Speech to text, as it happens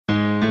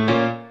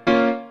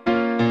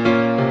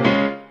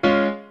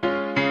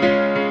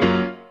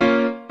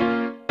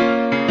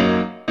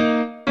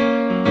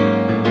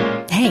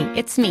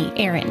it's me,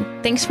 Erin.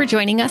 Thanks for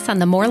joining us on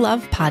the More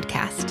Love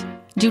podcast.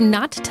 Do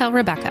not tell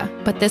Rebecca,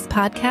 but this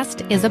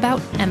podcast is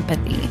about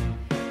empathy.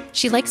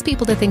 She likes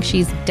people to think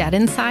she's dead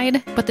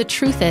inside, but the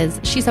truth is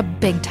she's a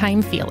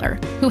big-time feeler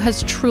who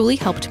has truly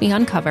helped me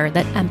uncover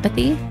that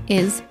empathy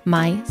is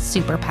my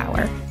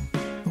superpower.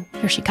 Ooh,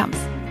 here she comes.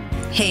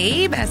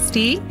 Hey,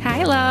 bestie.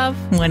 Hi, love.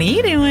 What are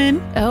you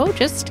doing? Oh,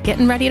 just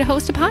getting ready to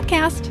host a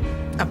podcast.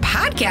 A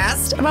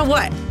podcast? About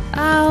what?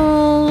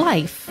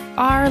 Life.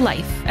 Our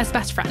life as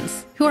best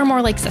friends who are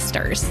more like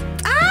sisters.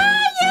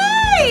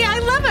 Yay! I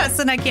love us,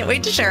 and I can't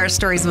wait to share our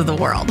stories with the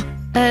world.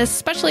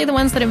 Especially the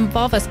ones that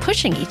involve us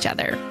pushing each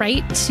other,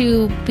 right?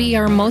 To be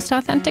our most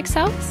authentic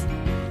selves.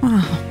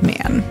 Oh,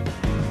 man.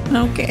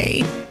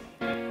 Okay.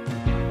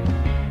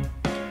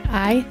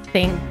 I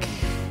think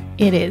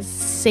it is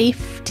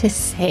safe to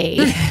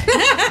say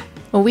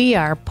we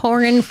are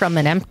pouring from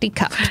an empty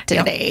cup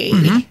today.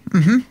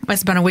 Yep.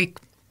 It's been a week.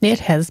 It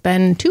has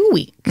been 2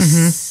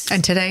 weeks.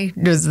 And today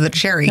was the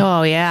cherry.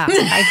 Oh, yeah.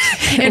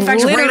 In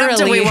fact, right up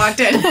till we walked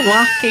in.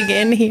 Walking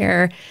in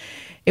here,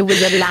 it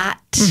was a lot.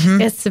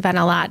 It's been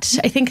a lot.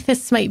 I think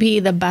this might be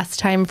the best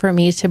time for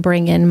me to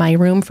bring in my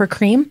room for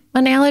cream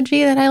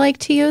analogy that I like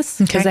to use,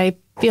 because I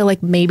feel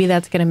like maybe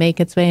that's going to make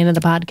its way into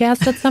the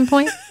podcast at some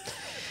point.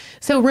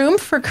 So room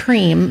for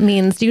cream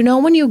means, do you know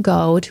when you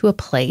go to a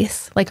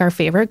place, like our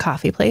favorite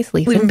coffee place,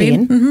 Leaf and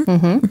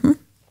Bean,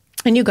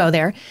 and you go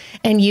there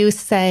and you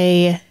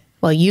say,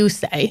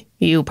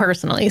 you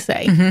personally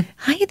say,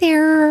 hi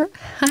there.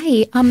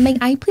 Hi, may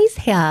I please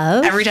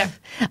have... Every time.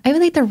 I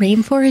would like the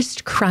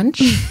rainforest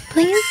crunch,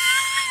 please.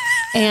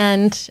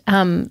 And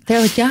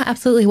they're like, yeah,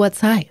 absolutely. What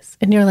size?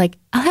 And you're like,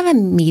 I'll have a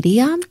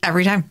medium.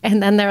 Every time.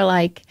 And then they're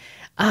like,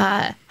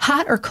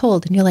 hot or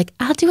cold? And you're like,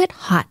 I'll do it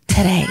hot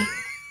today.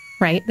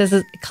 Right? This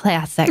is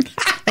classic.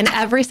 And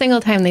every single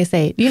time they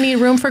say, do you need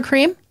room for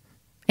cream?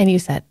 And you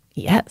said,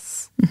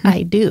 yes,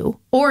 I do.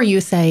 Or you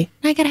say,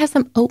 I got to have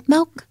some oat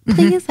milk,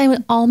 please. I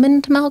want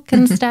almond milk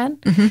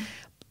instead.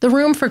 The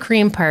room for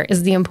cream part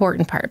is the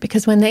important part,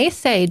 because when they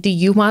say, do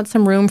you want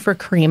some room for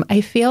cream?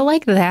 I feel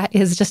like that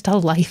is just a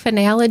life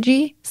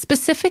analogy,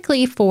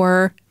 specifically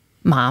for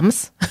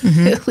moms.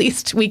 At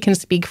least we can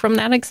speak from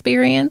that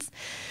experience.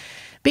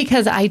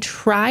 Because I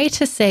try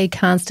to say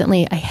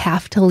constantly, I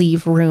have to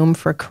leave room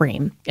for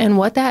cream. And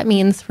what that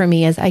means for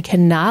me is I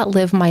cannot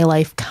live my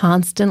life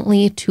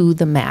constantly to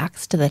the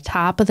max, to the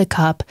top of the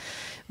cup,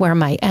 where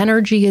my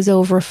energy is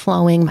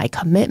overflowing, my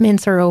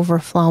commitments are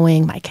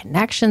overflowing, my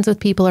connections with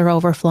people are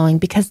overflowing,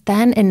 because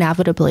then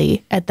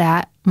inevitably at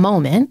that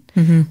moment,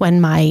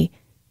 when my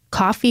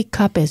coffee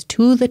cup is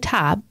to the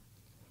top,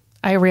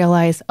 I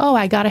realize,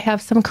 I got to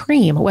have some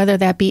cream, whether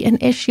that be an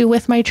issue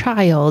with my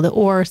child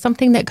or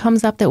something that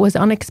comes up that was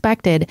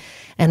unexpected.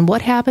 And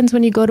what happens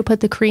when you go to put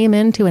the cream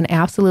into an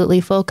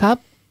absolutely full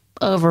cup?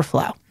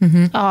 Overflow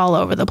all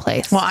over the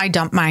place. Well, I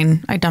dump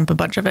mine. I dump a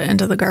bunch of it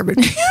into the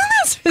garbage.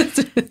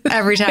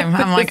 Every time.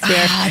 I'm like,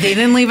 they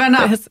didn't leave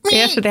enough.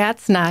 If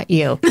that's not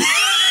you,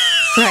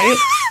 right?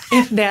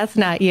 If that's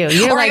not you.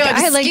 You're like,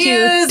 I like you.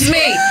 Excuse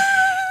me.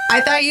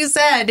 I thought you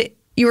said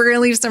you were going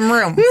to leave some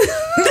room.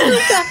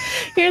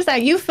 Here's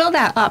that. You fill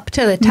that up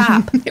to the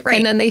top, right?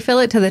 And then they fill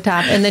it to the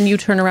top, and then you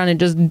turn around and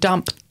just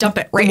dump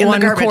it right in the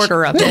garbage.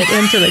 1/4 of it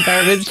into the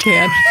garbage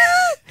can.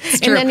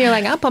 And then you're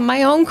like, I'll put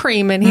my own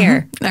cream in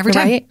here. Every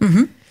time.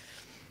 Right?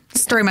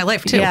 Story of my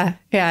life, too. Yeah.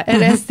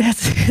 And that's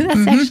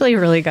actually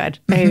really good.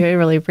 I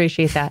really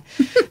appreciate that.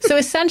 So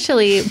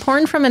essentially,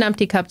 pouring from an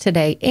empty cup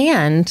today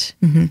and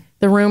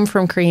the room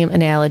from cream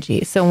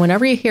analogy. So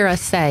whenever you hear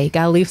us say,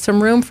 got to leave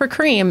some room for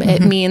cream,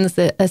 it means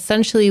that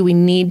essentially we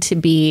need to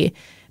be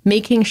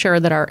making sure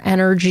that our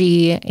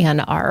energy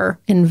and our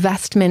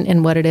investment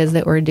in what it is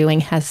that we're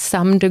doing has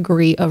some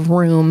degree of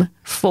room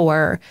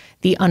for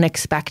the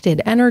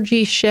unexpected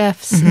energy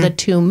shifts, the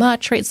too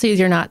much, right? So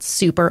you're not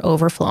super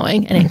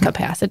overflowing and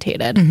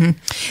incapacitated.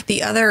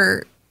 The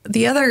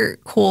other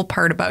cool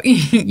part about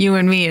you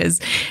and me is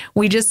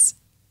we just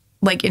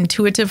like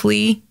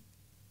intuitively,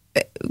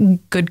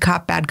 good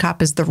cop, bad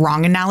cop is the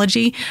wrong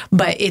analogy,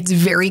 but it's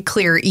very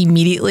clear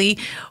immediately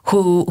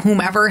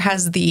whomever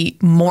has the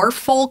more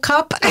full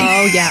cup.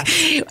 Oh, yeah.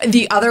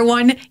 The other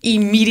one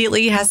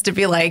immediately has to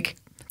be like,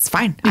 it's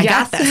fine. I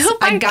got this.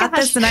 I got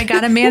this, and I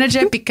got to manage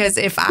it, because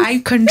if I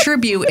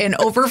contribute and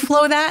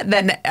overflow that,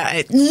 then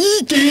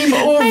game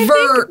over.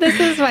 I think this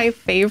is my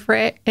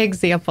favorite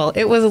example.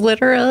 It was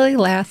literally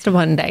last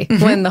Monday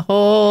when the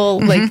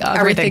whole,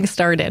 everything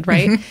started,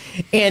 right?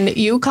 And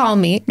you call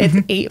me. It's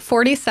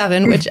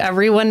 8:47, which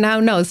everyone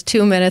now knows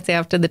 2 minutes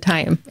after the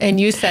time. And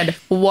you said,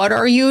 what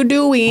are you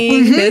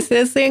doing? This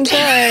isn't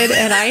good.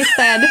 And I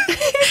said,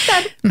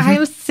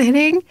 I'm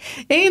sitting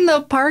in the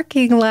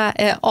parking lot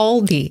at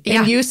Aldi.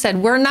 And you you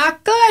said, we're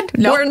not good.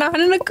 Nope. We're not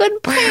in a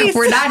good place.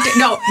 We're not.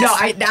 No.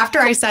 After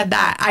I said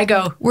that, I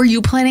go, were you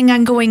planning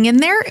on going in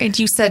there? And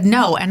you said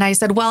no. And I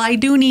said, well, I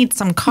do need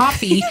some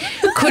coffee.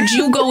 Could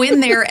you go in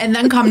there and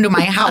then come to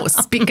my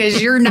house?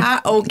 Because you're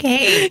not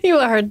okay. You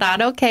are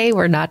not okay.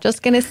 We're not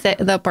just going to sit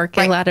in the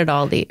parking lot at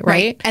Aldi,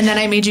 right? And then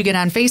I made you get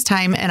on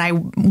FaceTime and I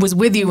was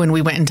with you when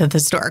we went into the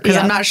store because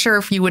I'm not sure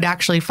if you would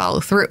actually follow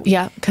through.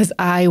 Yeah, because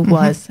I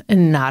was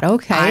not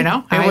okay. I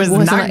know. It was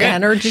not good.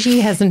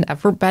 Energy has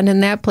never been in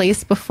that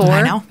place before.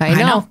 I know.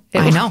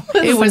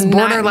 It was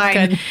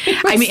borderline.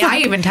 I mean, I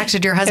even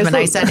texted your husband.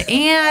 I said,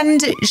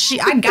 and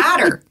I got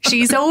her.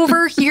 She's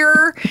over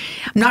here.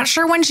 I'm not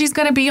sure when she's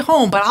going to be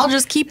home, but I'll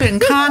just keep in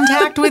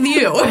contact with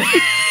you.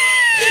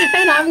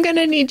 And I'm going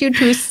to need you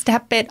to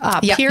step it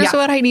up. Here's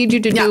what I need you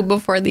to do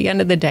before the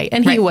end of the day.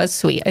 And he was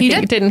sweet.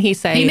 Didn't he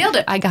say? He nailed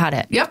it. I got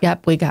it.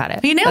 Yep, we got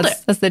it. He nailed it.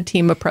 That's the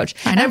team approach.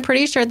 And I'm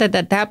pretty sure that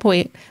at that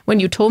point, when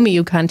you told me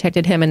you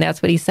contacted him and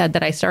that's what he said,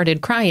 that I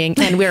started crying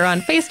and we were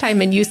on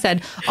FaceTime and you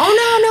said,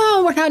 oh,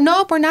 no, we're not.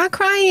 Nope, we're not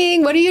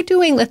crying. What are you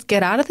doing? Let's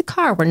get out of the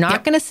car. We're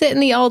not going to sit in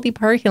the Aldi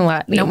parking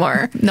lot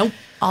anymore. Nope.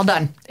 All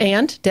done.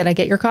 And did I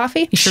get your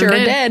coffee? Sure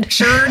did.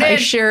 I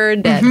sure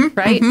did.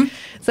 Right?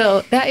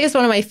 So that is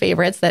one of my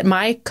favorites, that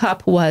my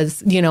cup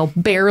was,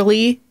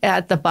 barely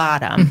at the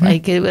bottom.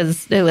 Like it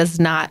was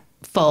not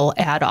full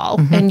at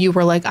all. And you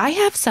were like, I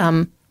have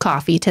some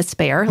coffee to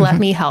spare. Let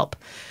me help.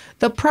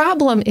 The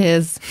problem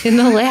is in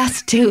the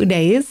last 2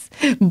 days,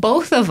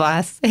 both of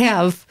us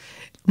have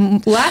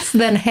less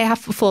than half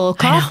full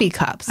coffee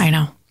cups. I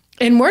know.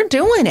 And we're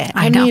doing it.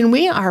 I know. mean,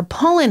 we are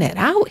pulling it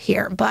out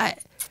here, but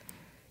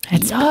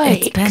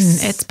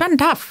it's been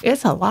tough.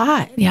 It's a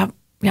lot. Yep.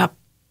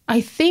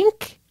 I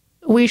think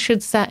we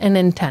should set an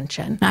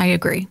intention. I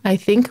agree. I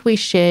think we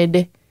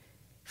should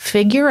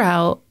figure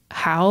out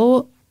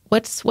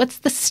what's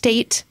the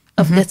state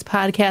of this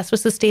podcast,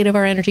 what's the state of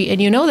our energy,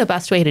 and the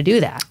best way to do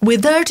that.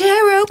 With our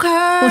tarot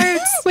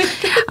cards.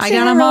 I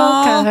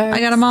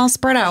got them all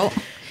spread out.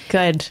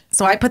 Good.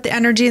 So I put the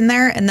energy in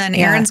there, and then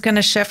Erin's going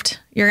to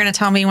shift. You're going to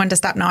tell me when to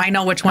stop. Now I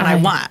know which one I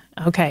want.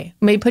 Okay.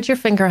 Maybe put your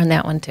finger on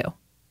that one too.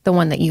 The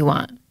one that you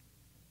want.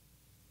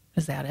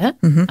 Is that it?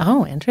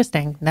 Oh,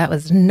 interesting. That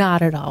was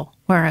not at all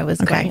where I was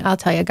going. I'll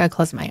tell you. I got to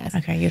close my eyes.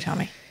 Okay, you tell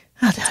me.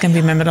 It's going to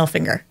be my middle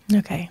finger.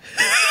 Okay.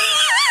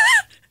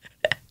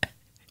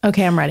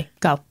 Okay, I'm ready.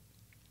 Go.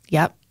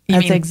 Yep.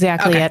 That's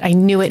exactly it. I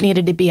knew it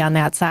needed to be on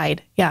that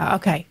side. Yeah,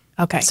 okay.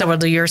 So we'll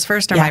do yours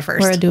first or my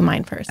first? We're going to do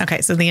mine first. Okay,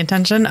 so the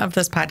intention of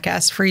this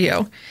podcast for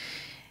you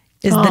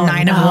is the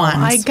Nine of Wands.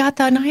 I got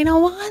the Nine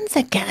of Wands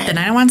again. The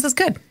Nine of Wands is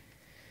good.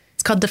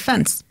 It's called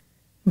defense.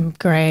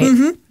 Great.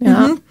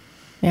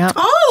 Yeah.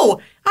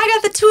 Oh, I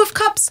got the Two of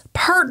Cups,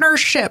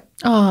 partnership.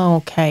 Oh,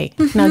 okay.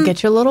 Now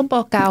get your little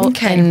book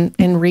out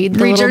and read the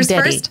little yours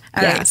ditty. First?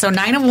 All right, so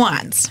Nine of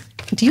Wands.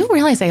 Do you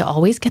realize I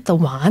always get the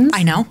wands?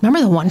 I know.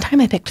 Remember the one time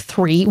I picked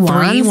three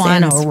wands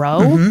in a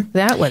row?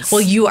 That was...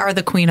 Well, you are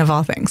the queen of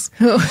all things.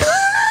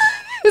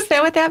 Is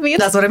that what that means?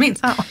 That's what it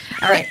means. Oh.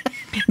 All right.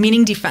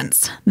 Meaning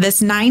defense.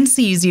 This 9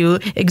 sees you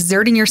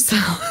exerting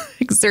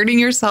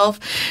yourself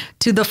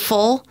to the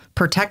full,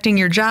 protecting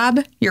your job,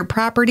 your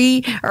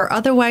property, or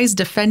otherwise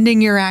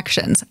defending your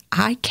actions.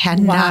 I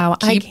cannot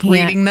keep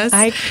reading this.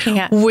 I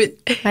can't.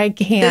 I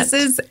can't. This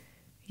is...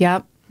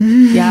 Yep.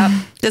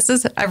 This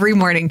is every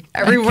morning.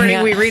 Every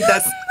morning we read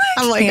this.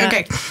 I'm like,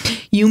 okay.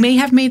 You may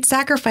have made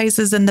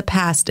sacrifices in the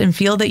past and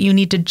feel that you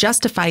need to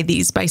justify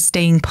these by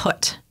staying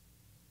put.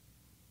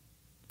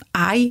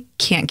 I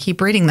can't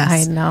keep reading this.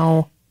 I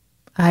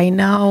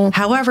know.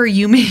 However,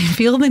 you may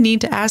feel the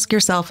need to ask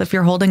yourself if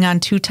you're holding on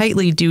too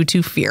tightly due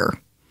to fear.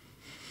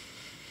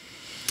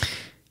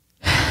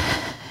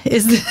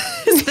 Is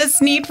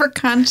this need for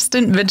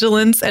constant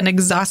vigilance an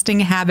exhausting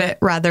habit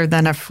rather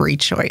than a free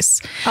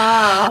choice?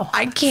 Oh,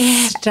 I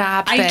can't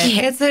stop it.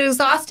 It's an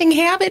exhausting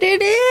habit.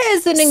 It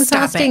is an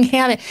exhausting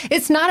habit.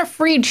 It's not a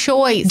free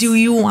choice. Do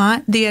you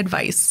want the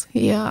advice?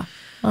 Yeah.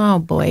 Oh,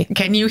 boy.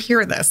 Can you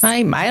hear this?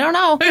 I don't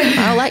know.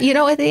 I'll let you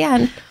know at the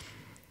end.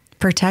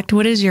 Protect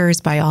what is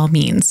yours by all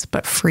means,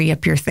 but free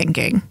up your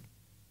thinking.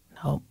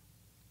 No.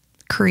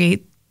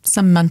 Create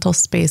some mental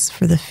space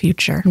for the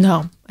future.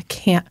 No, I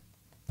can't.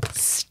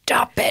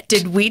 Stop it.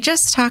 Did we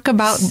just talk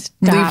about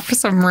leave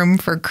some room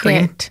for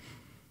cream?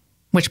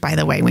 Which, by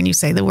the way, when you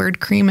say the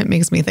word cream, it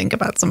makes me think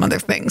about some other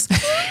things.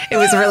 It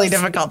was really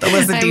difficult to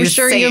listen to you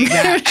say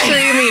that. I'm sure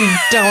you mean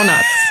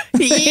donuts.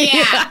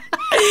 Yeah.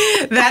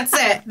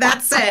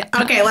 That's it.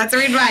 Okay, let's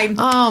read mine.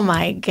 Oh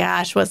my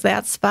gosh, was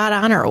that spot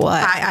on or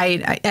what?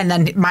 I and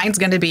then mine's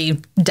going to be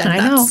dead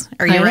nuts.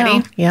 Are you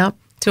ready? Yep.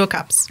 Two of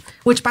Cups.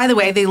 Which, by the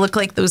way, they look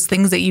like those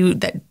things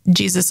that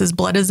Jesus's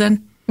blood is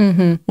in.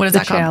 Mm-hmm. What is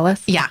that called?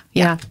 Chalice. Yeah.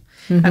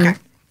 Mm-hmm. Okay.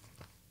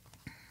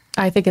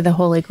 I think of the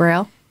Holy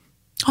Grail.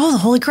 Oh, the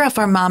Holy Grail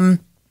from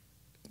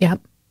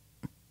Yep.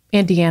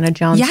 Indiana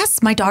Jones.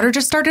 Yes, my daughter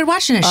just started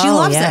watching it. She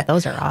loves it.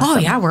 Those are awesome. Oh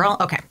yeah, we're all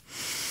okay.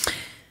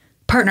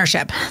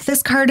 Partnership.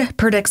 This card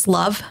predicts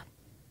love,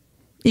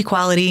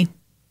 equality,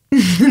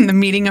 the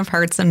meeting of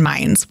hearts and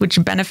minds,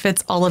 which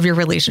benefits all of your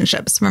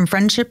relationships, from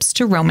friendships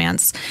to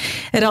romance.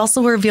 It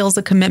also reveals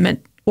a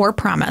commitment or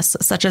promise,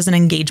 such as an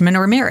engagement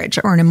or marriage,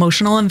 or an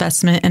emotional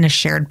investment in a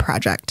shared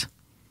project.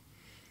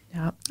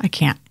 Yep. I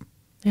can't.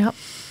 Yep.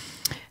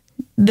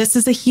 This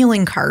is a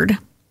healing card.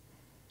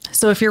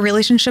 So if your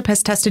relationship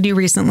has tested you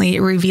recently,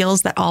 it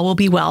reveals that all will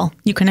be well.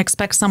 You can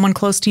expect someone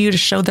close to you to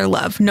show their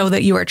love. Know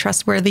that you are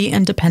trustworthy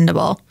and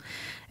dependable.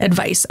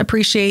 Advice: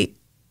 appreciate,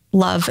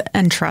 love,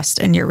 and trust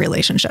in your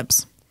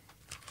relationships.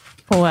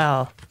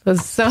 Well, it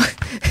was so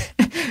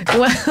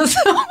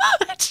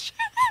much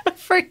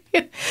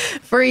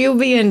for you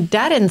being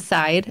dead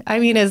inside. I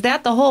mean, is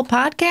that the whole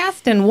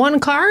podcast in one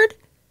card?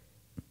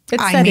 It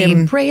said,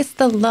 embrace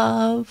the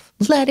love,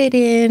 let it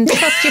in,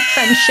 trust your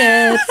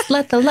friendships,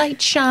 let the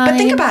light shine. But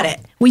think about it.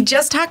 We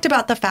just talked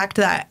about the fact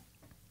that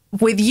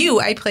with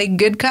you, I play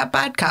good cop,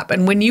 bad cop.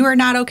 And when you are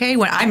not okay,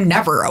 when I'm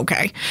never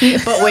okay.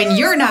 But when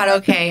you're not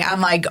okay, I'm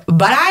like,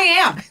 but I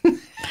am.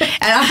 And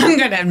I'm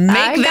going to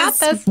make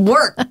this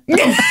work.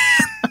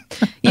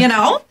 You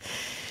know?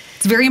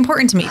 It's very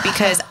important to me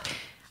because,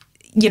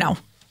 you know,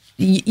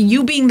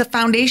 you being the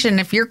foundation,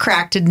 if you're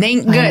cracked, it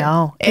ain't good. I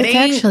know. It's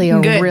actually a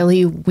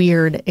really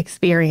weird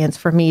experience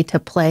for me to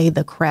play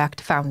the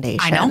cracked foundation.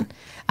 I know.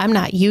 I'm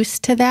not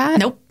used to that.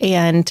 Nope.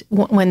 And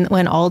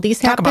when all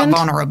these happened. Talk about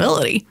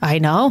vulnerability. I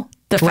know.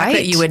 The fact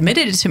that you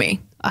admitted it to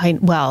me. I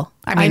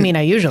mean,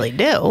 I usually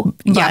do.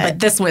 But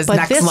this was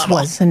next level. This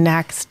was the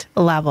next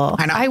level.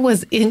 I know. I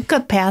was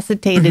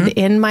incapacitated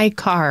in my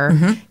car,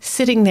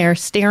 sitting there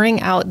staring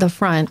out the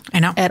front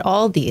at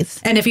Aldi's.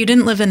 And if you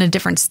didn't live in a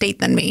different state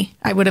than me,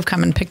 I would have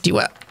come and picked you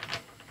up.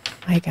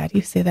 My God,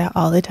 you say that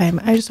all the time.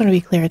 I just want to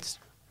be clear. It's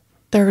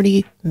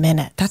 30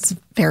 minutes. That's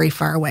very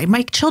far away.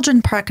 My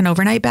children pack an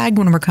overnight bag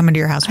when we're coming to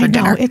your house for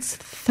dinner. It's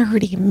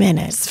 30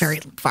 minutes. It's very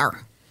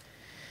far.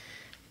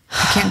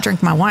 I can't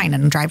drink my wine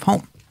and drive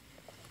home.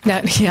 No,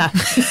 yeah,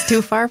 it's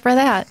too far for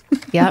that.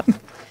 Yep.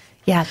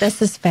 Yeah,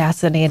 this is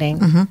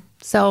fascinating.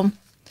 So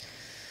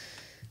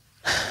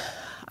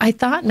I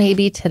thought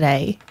maybe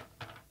today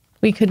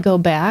we could go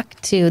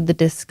back to the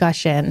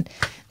discussion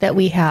that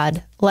we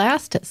had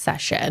last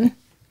session.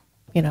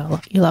 You know,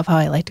 you love how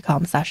I like to call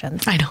them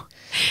sessions. I know.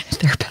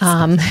 They're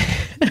I'm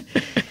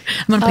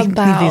going to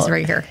put these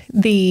right here.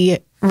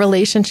 The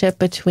relationship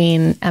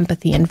between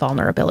empathy and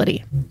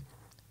vulnerability.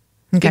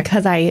 Okay.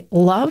 Because I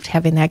loved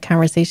having that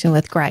conversation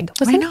with Greg.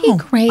 Wasn't he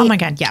great? Oh, my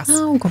God, yes.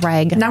 Oh,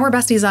 Greg. Now we're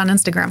besties on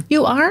Instagram.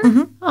 You are?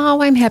 Oh,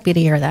 I'm happy to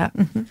hear that.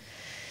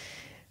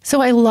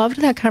 So I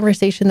loved that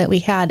conversation that we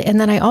had. And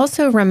then I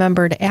also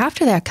remembered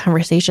after that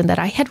conversation that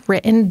I had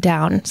written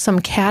down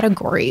some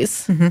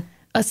categories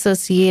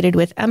associated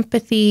with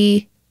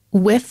empathy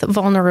with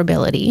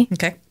vulnerability,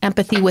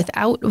 empathy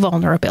without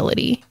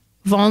vulnerability,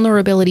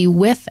 vulnerability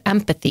with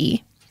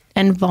empathy,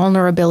 and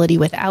vulnerability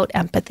without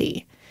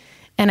empathy.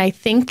 And I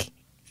think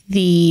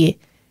the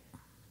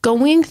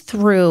going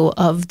through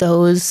of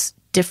those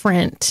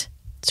different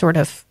sort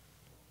of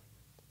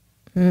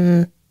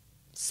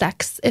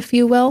sects, if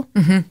you will,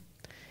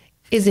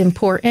 is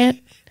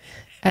important.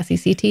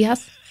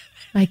 S-E-C-T-S.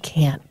 I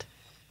can't.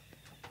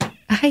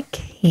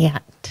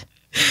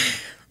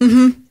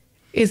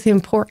 Is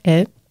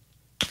important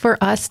for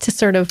us to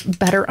sort of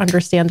better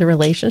understand the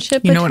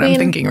relationship. You know what I'm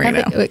thinking right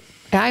now?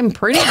 I'm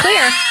pretty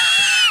clear.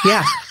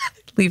 Yeah.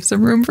 Leave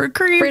some room for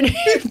cream.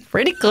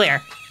 Pretty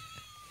clear.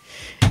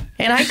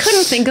 And I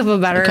couldn't think of a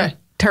better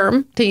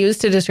term to use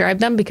to describe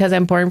them because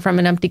I'm pouring from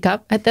an empty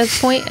cup at this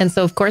point. And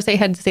so, of course, I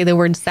had to say the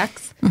word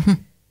sex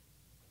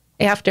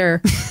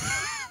after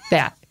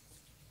that.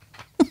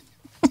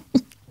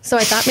 So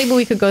I thought maybe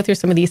we could go through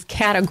some of these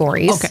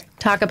categories,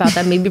 talk about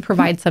them, maybe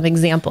provide some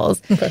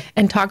examples,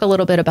 and talk a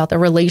little bit about the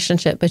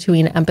relationship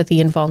between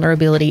empathy and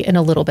vulnerability in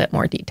a little bit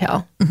more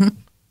detail.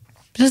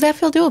 Does that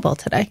feel doable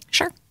today?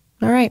 Sure.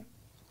 All right.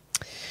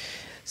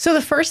 So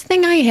the first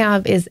thing I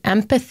have is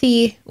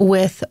empathy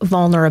with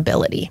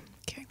vulnerability.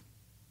 Okay.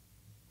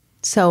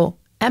 So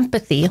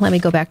empathy, let me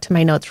go back to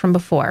my notes from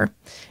before,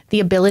 the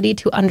ability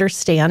to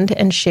understand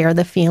and share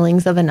the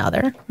feelings of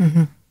another.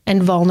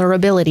 And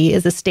vulnerability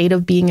is a state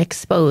of being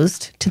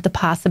exposed to the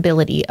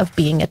possibility of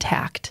being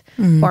attacked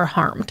or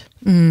harmed.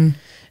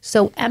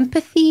 So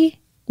empathy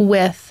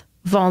with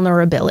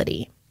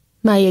vulnerability.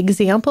 My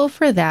example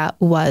for that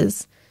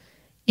was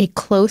a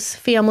close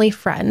family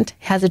friend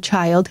has a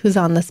child who's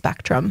on the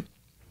spectrum.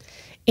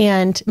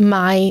 And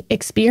my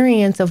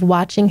experience of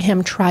watching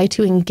him try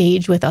to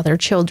engage with other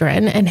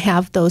children and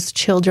have those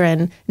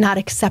children not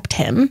accept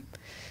him,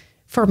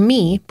 for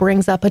me,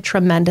 brings up a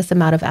tremendous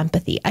amount of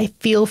empathy. I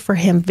feel for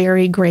him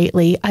very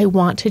greatly. I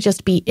want to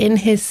just be in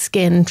his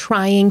skin,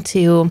 trying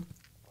to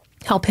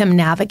help him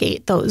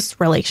navigate those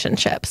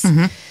relationships.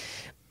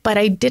 But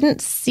I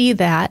didn't see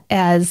that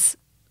as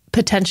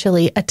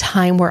potentially a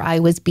time where I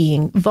was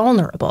being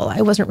vulnerable.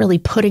 I wasn't really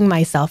putting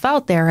myself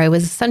out there. I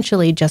was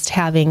essentially just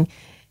having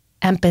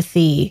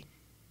empathy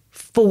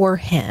for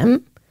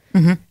him,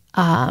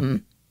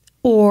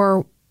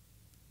 or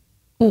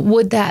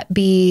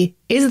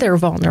is there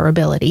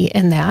vulnerability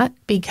in that?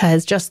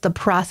 Because just the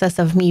process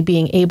of me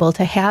being able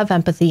to have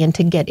empathy and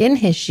to get in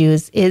his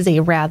shoes is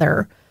a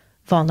rather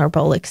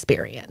vulnerable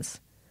experience.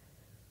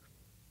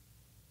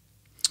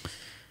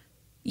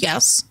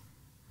 Yes.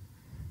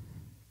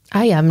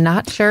 I am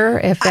not sure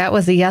if that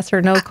was a yes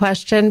or no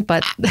question,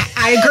 but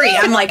I agree.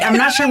 I'm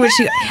not sure what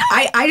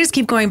I just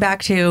keep going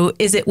back to,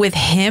 is it with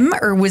him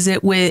or is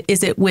it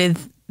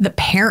with the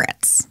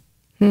parents?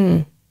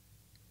 From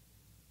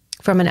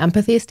an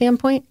empathy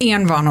standpoint?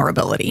 And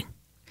vulnerability.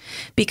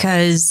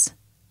 Because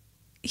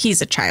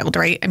he's a child,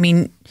 right? I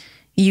mean,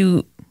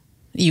 you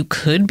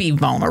could be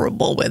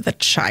vulnerable with a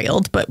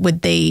child, but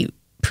would they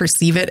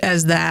perceive it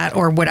as that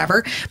or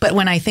whatever? But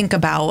when I think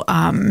about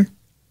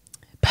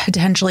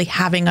potentially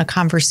having a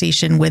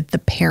conversation with the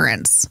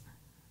parents,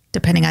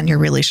 depending on your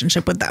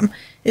relationship with them,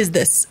 is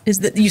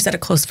that you said a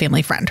close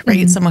family friend,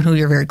 right? Someone who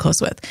you're very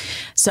close with.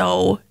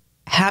 So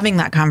having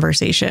that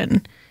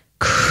conversation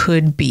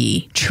could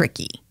be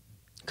tricky.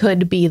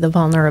 Could be the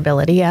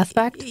vulnerability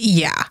aspect.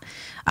 Yeah.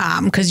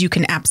 Because you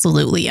can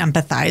absolutely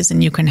empathize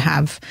and you can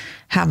have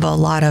a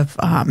lot of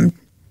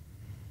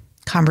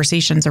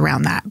conversations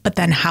around that. But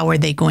then how are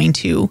they going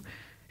to,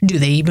 do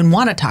they even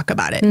want to talk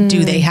about it?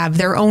 Do they have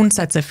their own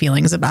sets of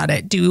feelings about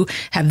it?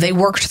 Have they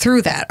worked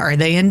through that? Are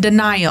they in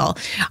denial?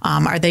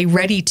 Are they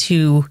ready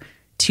to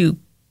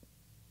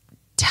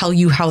tell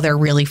you how they're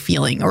really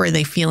feeling? Or are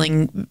they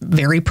feeling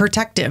very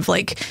protective?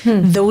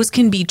 Those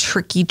can be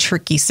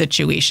tricky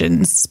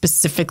situations,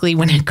 specifically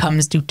when it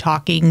comes to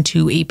talking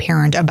to a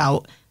parent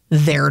about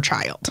their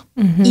child,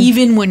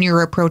 even when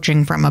you're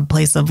approaching from a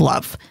place of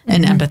love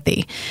and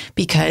empathy,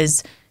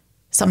 because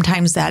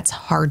sometimes that's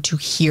hard to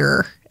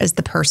hear as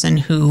the person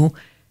who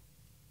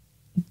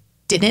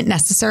didn't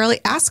necessarily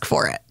ask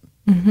for it.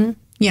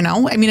 You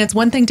know, I mean, it's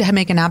one thing to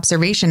make an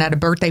observation at a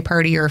birthday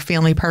party or a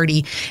family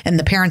party and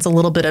the parent's a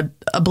little bit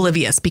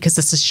oblivious because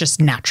this is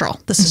just natural.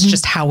 This is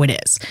just how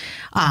it is.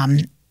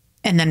 And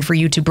then for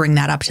you to bring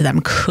that up to them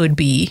could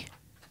be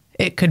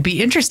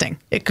interesting.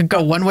 It could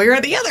go one way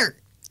or the other.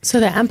 So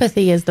the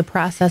empathy is the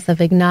process of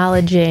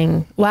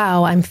acknowledging,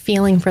 wow, I'm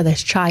feeling for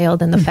this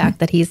child and the fact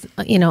that he's,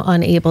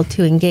 unable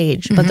to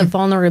engage. But the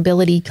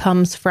vulnerability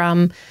comes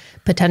from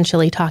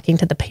potentially talking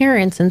to the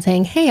parents and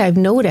saying, hey, I've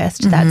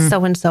noticed that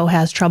so-and-so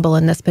has trouble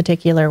in this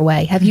particular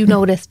way. Have you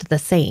noticed the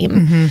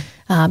same?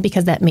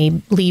 Because that may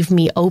leave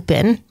me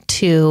open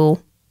to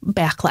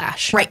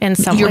backlash in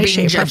some way,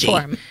 shape, or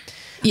form.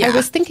 Yeah. I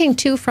was thinking,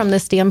 too, from the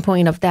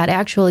standpoint of that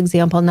actual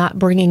example, not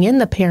bringing in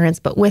the parents,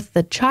 but with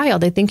the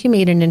child, I think you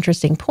made an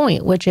interesting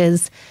point, which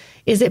is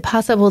it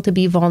possible to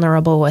be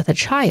vulnerable with a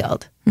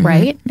child,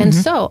 right? And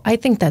so I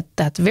think that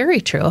that's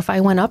very true. If I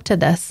went up to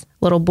this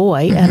little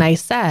boy and I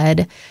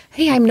said,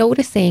 hey, I'm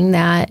noticing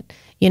that,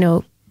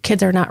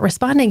 kids are not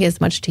responding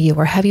as much to you,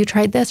 or have you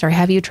tried this, or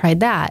have you tried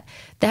that?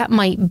 That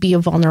might be a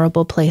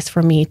vulnerable place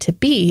for me to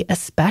be,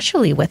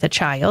 especially with a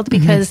child,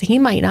 because he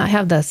might not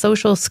have the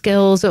social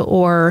skills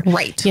or,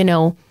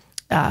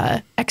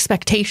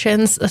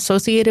 expectations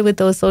associated with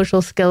those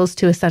social skills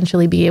to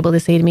essentially be able to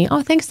say to me,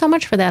 oh, thanks so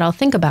much for that. I'll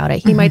think about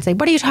it. He might say,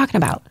 what are you talking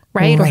about?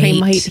 Right. Or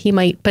he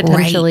might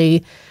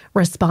potentially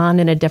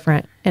respond in a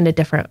different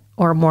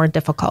or more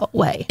difficult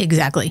way.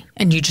 Exactly.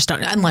 And you just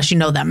don't, unless you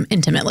know them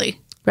intimately.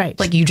 Right.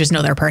 Like you just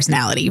know their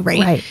personality,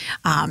 right?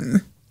 I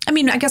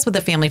mean, I guess with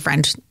a family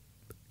friend,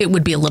 it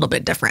would be a little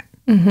bit different.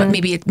 But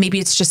maybe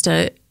it's just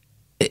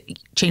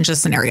change the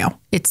scenario.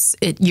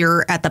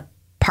 You're at the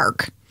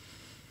park,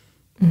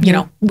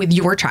 with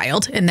your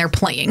child and they're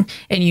playing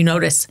and you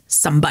notice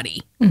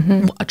somebody,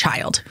 a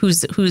child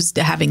who's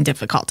having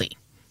difficulty,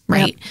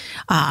 right?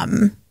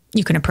 Yep.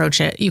 You can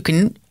approach it. You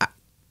can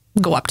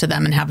go up to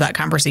them and have that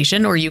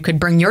conversation, or you could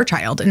bring your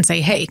child and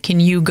say, hey, can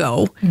you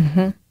go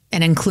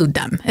and include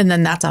them? And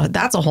then that's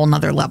a whole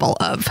nother level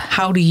of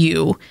how do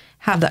you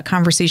have that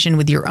conversation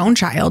with your own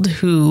child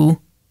who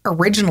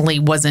originally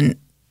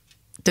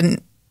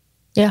didn't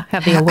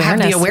have the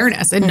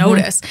awareness and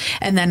notice.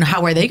 And then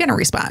how are they going to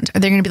respond? Are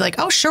they going to be like,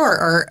 oh, sure,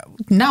 or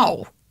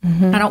no,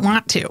 I don't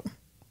want to,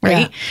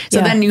 right?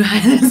 So then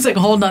it's like a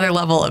whole nother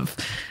level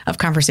of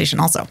conversation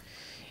also.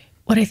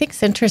 What I think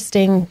is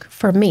interesting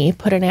for me,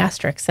 put an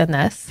asterisk in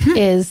this,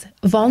 is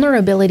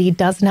vulnerability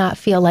does not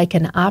feel like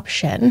an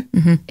option.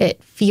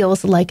 It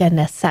feels like a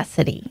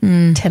necessity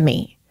to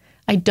me.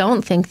 I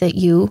don't think that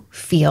you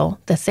feel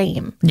the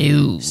same.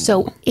 No.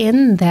 So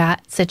in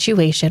that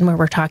situation where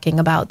we're talking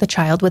about the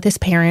child with his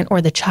parent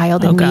or the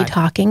child and me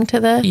talking to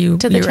the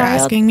child. You're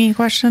asking me a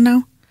question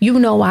now?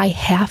 I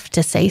have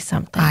to say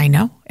something. I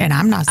know. And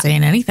I'm not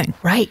saying anything.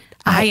 Right.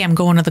 I am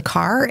going to the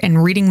car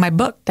and reading my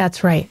book.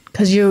 That's right.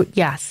 Because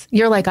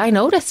you're like, I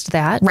noticed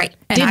that. Right.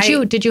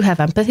 And did you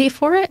have empathy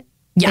for it?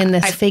 Yeah. In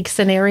this fake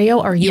scenario?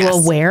 Are you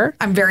aware?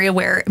 I'm very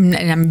aware and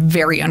I'm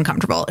very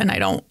uncomfortable and I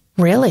don't.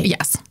 Really?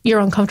 Yes.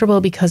 You're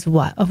uncomfortable because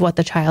what? Of what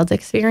the child's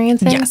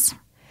experiencing? Yes.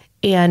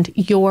 And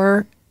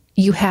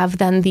you have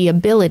then the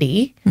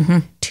ability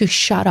to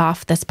shut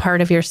off this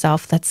part of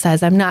yourself that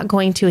says, I'm not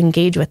going to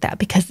engage with that,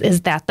 because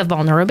is that the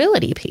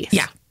vulnerability piece?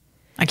 Yeah.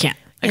 I can't.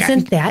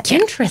 Isn't that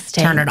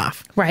interesting? Turn it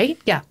off. Right?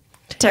 Yeah.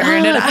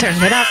 Turn it off. Turn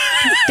it off.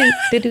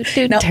 Nope.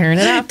 Turn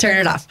it off. Turn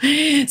it off.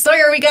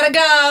 Sawyer, we gotta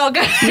go.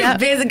 Yep.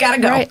 Busy,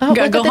 gotta go. Right. Oh,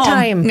 gotta look go at the home.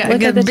 time.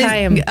 Look at the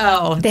time.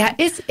 Oh, That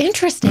is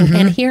interesting.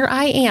 And here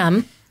I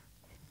am.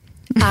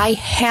 I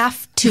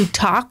have to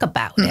talk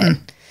about it.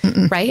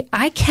 Right?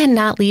 I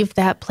cannot leave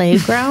that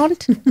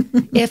playground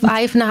if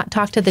I've not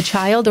talked to the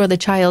child or the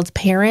child's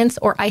parents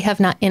or I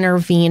have not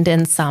intervened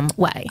in some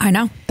way. I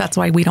know. That's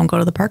why we don't go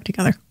to the park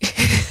together.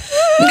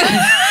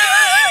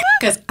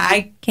 Because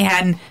I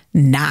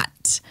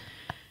cannot.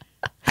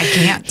 I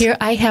can't. Here,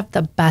 I have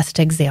the best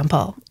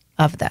example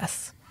of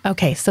this.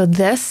 Okay, so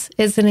this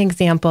is an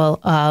example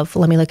of,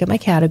 let me look at my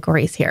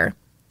categories here.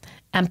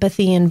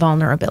 Empathy and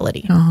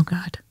vulnerability. Oh,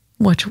 God.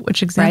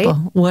 Which example?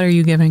 Right? What are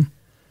you giving?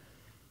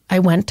 I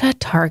went to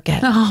Target.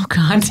 Oh,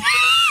 God.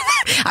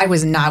 I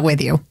was not with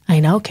you. I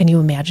know. Can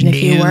you imagine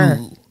if you were?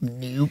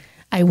 Nope.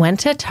 I went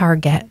to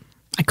Target.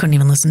 I couldn't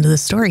even listen to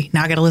this story.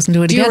 Now I got to listen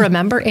to it Do again. you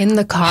remember in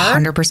the car?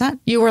 100%.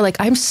 You were like,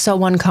 I'm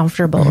so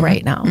uncomfortable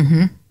right now.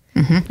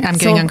 I'm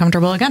getting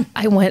uncomfortable again.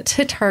 I went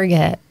to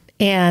Target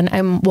and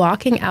I'm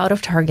walking out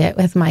of Target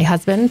with my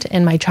husband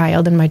and my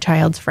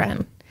child's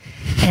friend.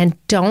 And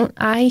don't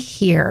I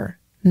hear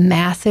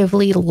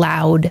massively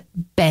loud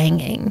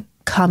banging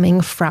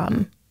coming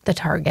from the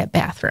Target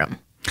bathroom?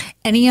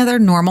 Any other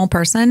normal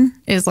person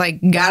is like,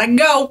 gotta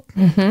go.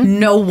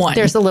 No one.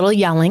 There's a little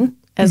yelling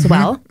as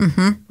well,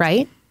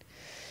 right?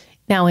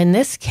 Now, in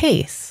this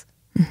case,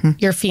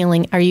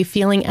 are you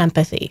feeling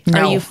empathy?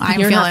 No, You're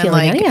I'm not feeling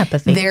like any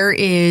empathy. there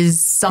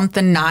is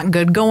something not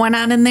good going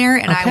on in there,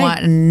 and I Okay.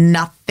 want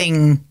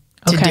nothing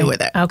to Okay. do with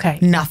it. Okay.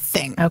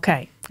 Nothing.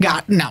 Okay.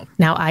 God, no.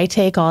 Now I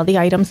take all the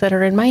items that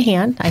are in my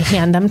hand, I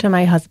hand them to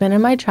my husband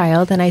and my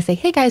child, and I say,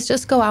 hey guys,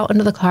 just go out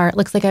into the car. It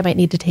looks like I might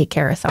need to take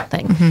care of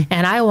something.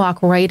 And I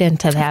walk right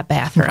into that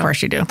bathroom. Of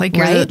course you do. Like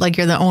you're Right?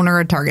 you're the owner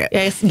of Target.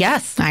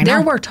 Yes. I know.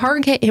 There were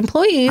Target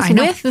employees I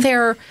know. with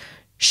their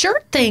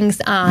shirt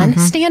things on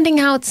standing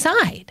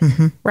outside,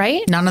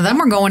 right? None of them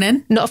are going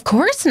in. No, of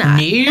course not.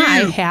 No.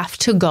 I have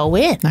to go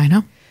in. I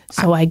know.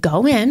 So I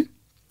go in,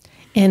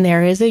 and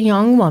there is a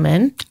young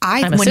woman.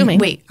 I'm assuming.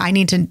 Wait, I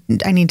need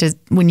to,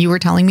 when you were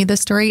telling me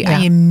this story, I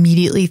Yeah.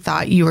 immediately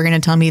thought you were going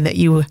to tell me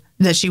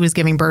that she was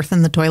giving birth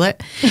in the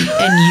toilet and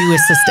you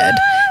assisted.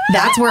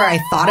 That's where I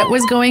thought it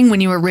was going when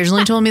you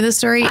originally told me this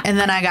story. And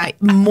then I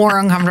got more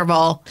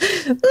uncomfortable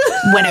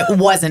when it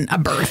wasn't a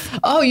birth.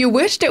 Oh, you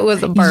wished it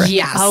was a birth.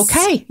 Yes.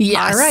 Okay.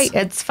 Yes. All right.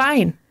 It's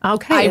fine.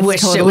 Okay. I it's wish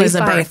it totally was a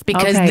fine. birth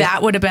because Okay.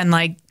 that would have been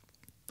like,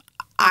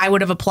 I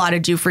would have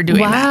applauded you for doing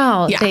that.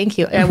 Wow. Yeah. Thank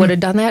you. I would have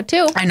done that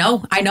too. I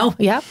know.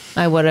 Yep.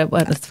 I would have.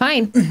 Well, it's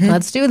fine.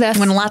 Let's do this.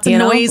 When lots of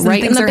noise and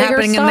right things in are the bigger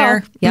happening in stall.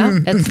 there. Yeah.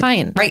 It's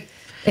fine. Right.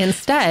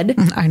 Instead,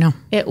 I know.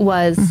 it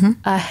was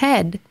a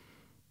head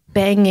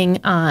banging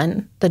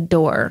on the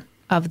door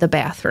of the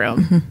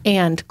bathroom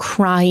and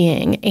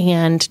crying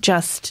and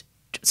just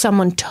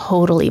someone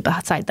totally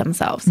beside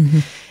themselves.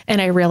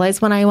 And I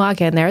realize when I walk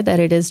in there that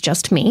it is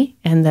just me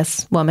and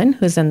this woman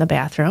who's in the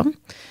bathroom.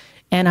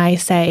 And I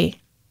say,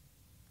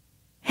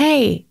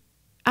 hey,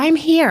 I'm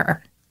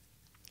here.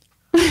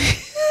 Your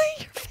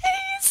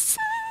face.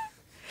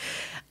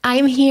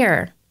 I'm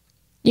here.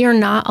 You're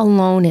not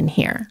alone in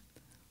here.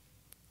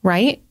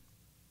 Right?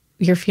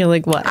 You're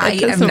feeling what at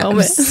this I'm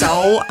moment?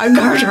 so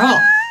uncomfortable.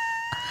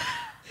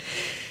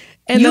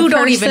 And You the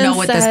don't even know person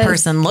what this says-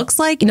 person looks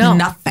like. No.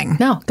 Nothing.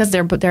 No, because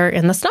they're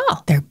in the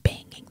stall. They're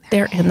banging.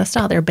 They're in the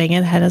stall. They're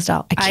banging the head of the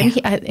stall.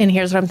 And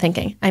here's what I'm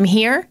thinking. I'm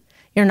here.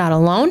 You're not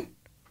alone.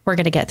 We're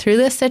going to get through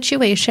this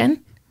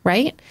situation,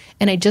 right?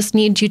 And I just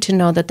need you to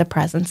know that the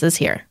presence is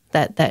here,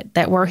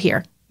 that we're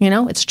here. You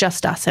know, it's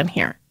just us in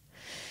here.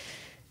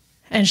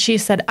 And she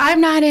said,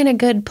 I'm not in a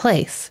good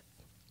place.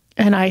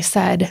 And I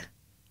said,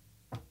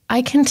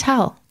 I can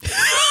tell.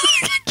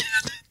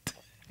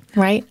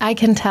 Right? I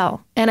can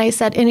tell. And I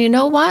said, and you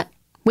know what?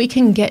 We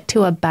can get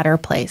to a better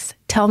place.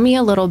 Tell me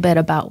a little bit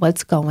about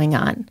what's going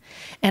on.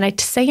 And I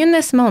say in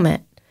this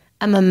moment,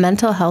 I'm a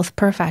mental health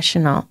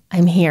professional.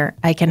 I'm here.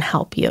 I can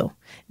help you.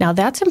 Now,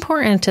 that's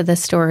important to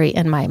this story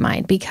in my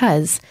mind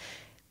because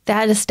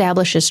that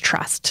establishes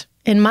trust.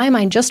 In my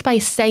mind, just by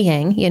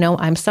saying, you know,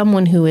 I'm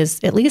someone who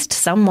is at least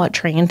somewhat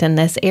trained in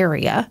this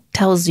area,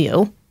 tells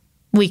you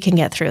we can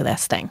get through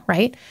this thing,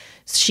 right?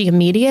 She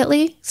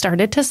immediately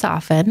started to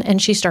soften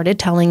and she started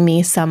telling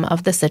me some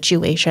of the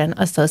situation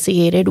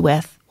associated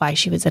with why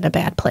she was in a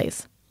bad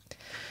place.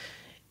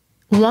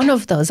 One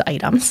of those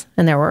items,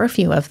 and there were a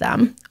few of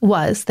them,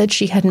 was that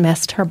she had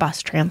missed her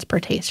bus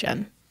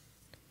transportation.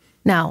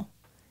 Now,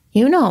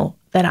 you know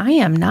that I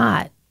am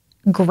not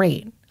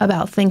great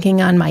about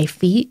thinking on my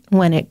feet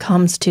when it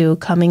comes to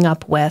coming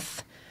up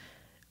with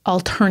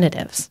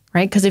alternatives,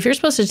 right? Because if you're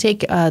supposed to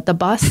take the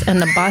bus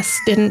and the bus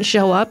didn't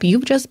show up, you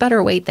just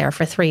better wait there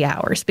for 3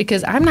 hours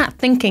because I'm not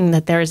thinking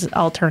that there's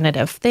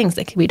alternative things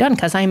that can be done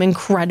because I'm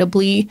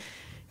incredibly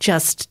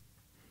just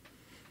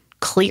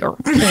clear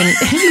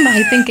in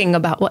my thinking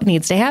about what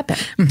needs to happen.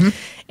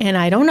 And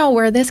I don't know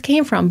where this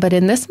came from, but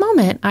in this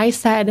moment, I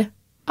said,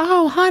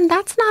 oh, hon,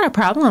 that's not a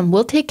problem.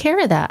 We'll take care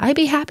of that. I'd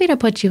be happy to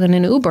put you in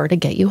an Uber to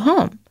get you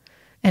home.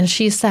 And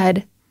she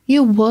said,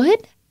 you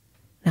would?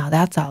 Now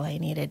that's all I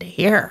needed to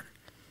hear.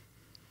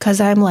 Because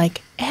I'm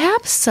like,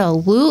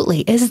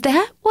 absolutely. Is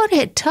that what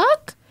it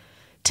took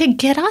to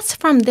get us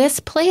from this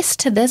place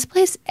to this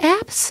place?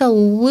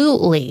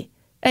 Absolutely.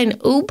 An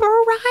Uber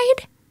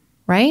ride,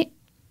 right?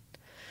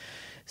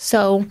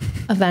 So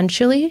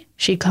eventually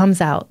she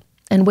comes out.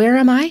 And where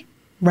am I?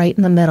 Right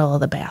in the middle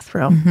of the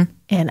bathroom.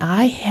 And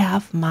I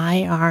have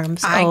my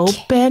arms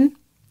open.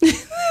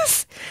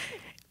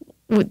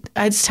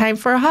 It's time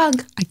for a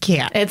hug. I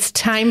can't. It's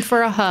time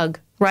for a hug,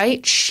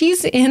 right?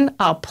 She's in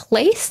a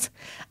place.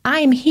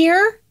 I'm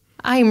here.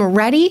 I'm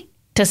ready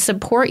to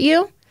support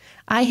you.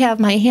 I have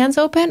my hands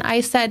open.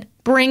 I said,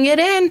 bring it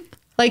in.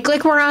 Like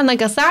we're on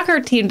like a soccer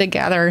team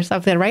together or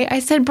something, right? I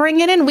said, bring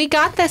it in. We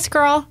got this,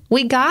 girl.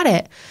 We got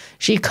it.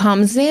 She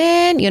comes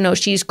in,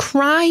 she's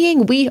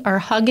crying. We are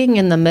hugging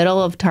in the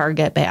middle of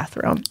Target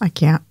bathroom. I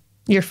can't.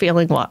 You're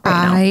feeling what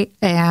right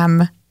now? I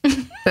am.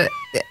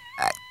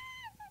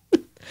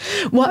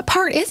 What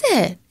part is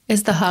it?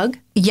 Is the hug?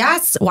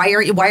 Yes. Why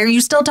are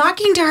you still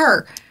talking to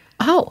her?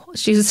 Oh,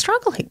 she's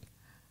struggling.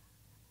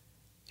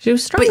 She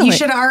was struggling. But you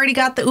should have already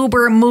got the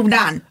Uber and moved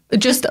on.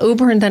 Just the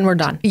Uber and then we're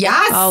done.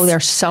 Yes. Oh,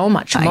 there's so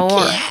much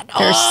more.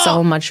 There's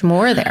so much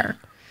more there.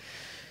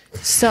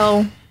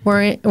 So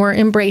we're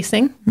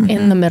embracing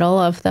in the middle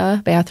of the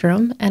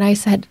bathroom. And I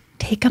said,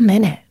 take a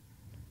minute.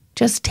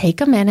 Just take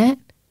a minute.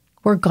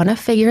 We're going to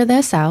figure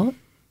this out.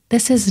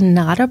 This is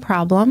not a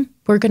problem.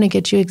 We're going to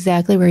get you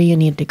exactly where you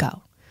need to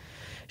go.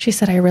 She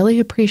said, I really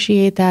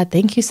appreciate that.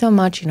 Thank you so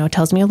much.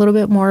 Tells me a little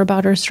bit more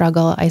about her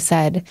struggle. I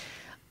said,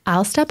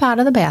 I'll step out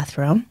of the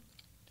bathroom.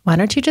 Why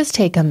don't you just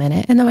take a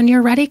minute? And then when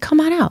you're ready, come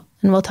on out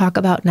and we'll talk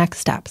about next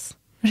steps.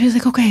 And she's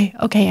like,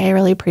 okay, I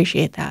really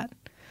appreciate that.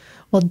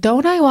 Well,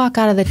 don't I walk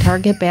out of the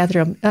Target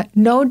bathroom?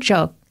 No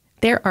joke.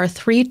 There are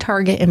 3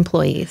 Target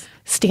employees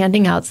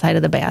standing outside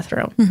of the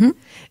bathroom.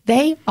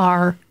 They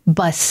are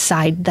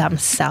beside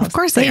themselves. Of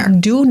course they are.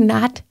 Do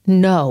not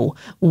know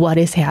what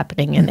is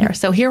happening in there.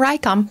 So here I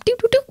come,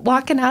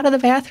 walking out of the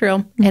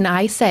bathroom. And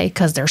I say,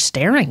 because they're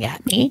staring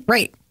at me.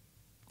 Right.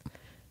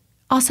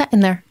 All set in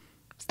there.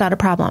 It's not a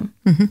problem.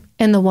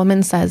 And the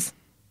woman says,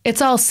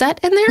 it's all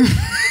set in there?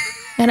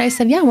 And I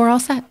said, yeah, we're all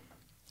set.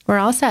 We're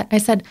all set. I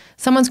said,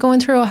 someone's going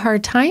through a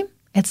hard time.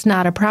 It's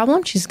not a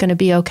problem. She's going to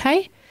be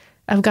okay.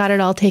 I've got it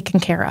all taken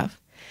care of.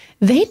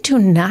 They do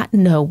not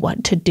know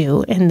what to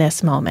do in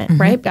this moment,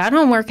 right? I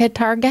don't work at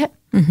Target.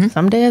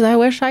 Some days I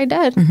wish I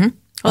did.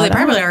 Well, they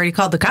probably already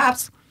called the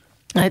cops.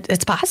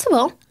 It's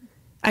possible.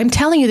 I'm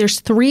telling you, there's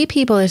 3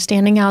 people that are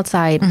standing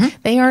outside.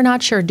 They are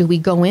not sure. Do we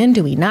go in?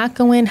 Do we not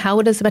go in? How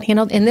it has been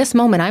handled? In this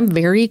moment, I'm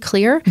very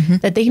clear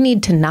that they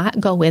need to not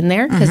go in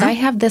there because I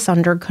have this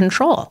under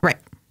control.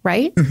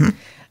 Right?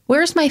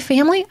 Where's my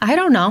family? I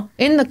don't know.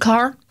 In the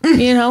car.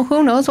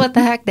 Who knows what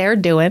the heck they're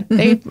doing.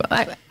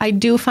 I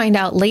do find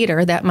out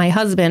later that my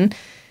husband,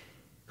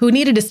 who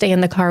needed to stay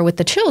in the car with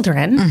the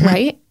children,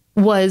 right,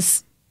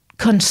 was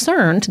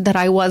concerned that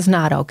I was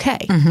not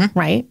okay,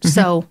 right?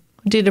 So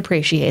did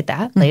appreciate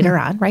that later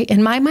on, right?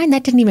 In my mind,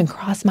 that didn't even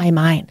cross my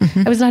mind.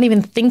 I was not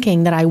even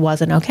thinking that I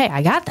wasn't okay.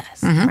 I got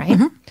this, right?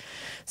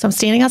 So I'm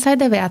standing outside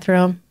the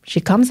bathroom.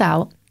 She comes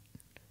out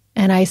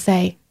and I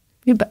say,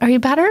 are you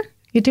better?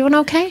 You doing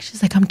okay?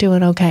 She's like, I'm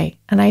doing okay.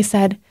 And I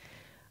said,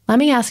 let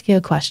me ask you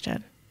a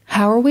question.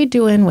 How are we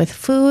doing with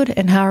food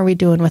and how are we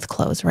doing with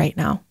clothes right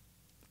now?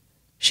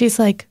 She's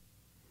like,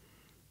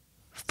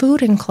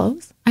 food and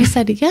clothes? I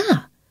said,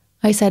 yeah.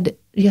 I said,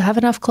 do you have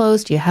enough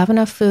clothes? Do you have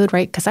enough food?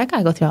 Right? Because I got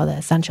to go through all the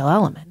essential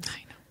elements.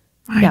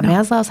 I know.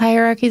 Maslow's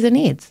hierarchies of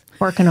needs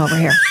working over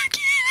here.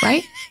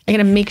 Right? I got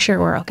to make sure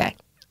we're okay.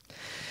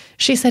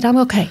 She said, I'm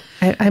okay.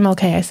 I'm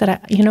okay. I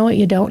said, you know what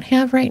you don't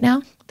have right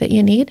now that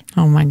you need?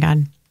 Oh, my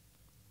God.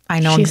 I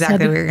know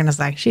exactly what you're going to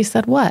say. She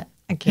said, what?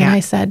 I can't. And I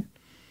said,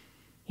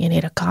 you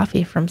need a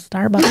coffee from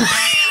Starbucks.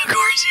 Of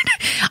course you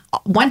do.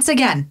 Once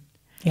again.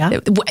 Yeah.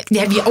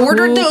 Have you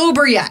ordered the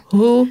Uber yet?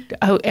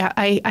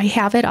 I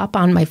have it up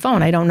on my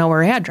phone. I don't know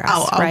her address.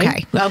 Oh, okay.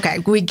 Right? Okay.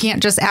 We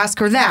can't just ask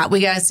her that.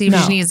 We got to see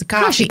if she needs a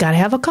coffee. No, she got to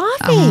have a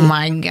coffee. Oh,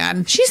 my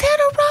God. She's had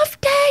a rough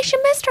day. She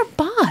missed her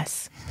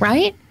bus.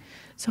 Right?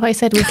 So I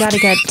said, we got to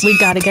get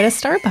a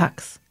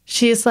Starbucks.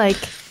 She's like,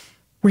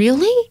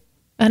 really?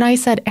 And I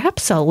said,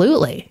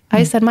 absolutely.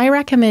 I said, my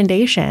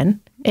recommendation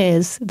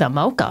is the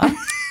mocha,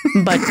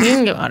 but you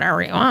can get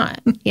whatever you want,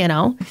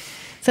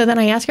 So then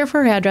I asked her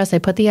for her address. I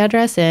put the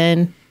address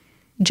in.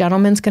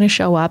 Gentleman's going to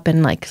show up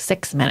in like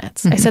 6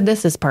 minutes. I said,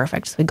 this is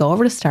perfect. So we go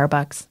over to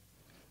Starbucks.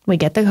 We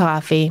get the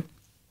coffee.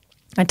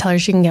 I tell her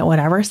she can get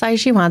whatever size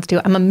she wants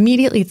to. I'm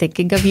immediately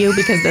thinking of you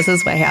because this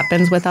is what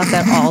happens with us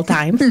at all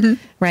times,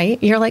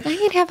 right? You're like, I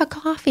need to have a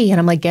coffee. And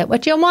I'm like, get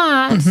what you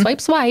want.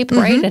 Swipe,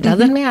 right? It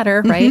doesn't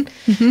matter, right?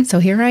 So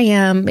here I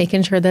am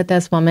making sure that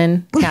this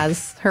woman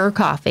has her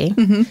coffee.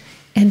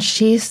 And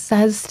she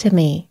says to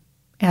me,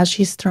 as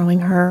she's throwing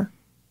her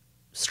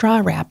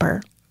straw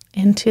wrapper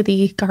into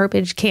the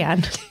garbage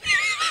can,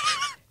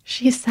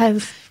 she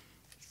says,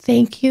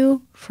 thank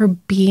you for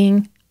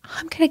being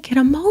I'm going to get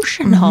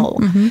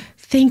emotional.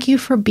 Thank you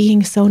for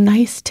being so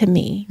nice to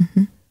me.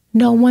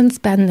 No one's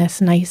been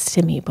this nice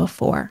to me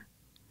before.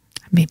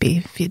 Maybe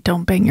if you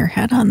don't bang your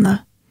head on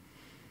the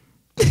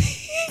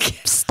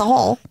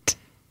stall.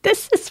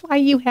 This is why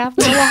you have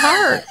no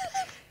heart.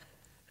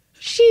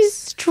 She's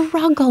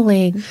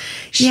struggling.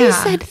 She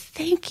said,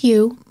 thank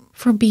you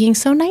for being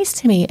so nice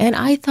to me. And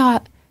I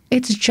thought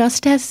it's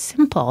just as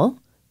simple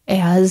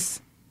as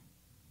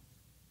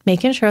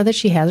making sure that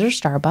she has her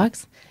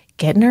Starbucks,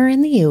 getting her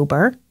in the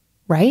Uber,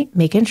 right?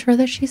 Making sure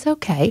that she's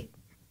okay.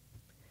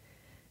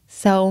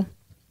 So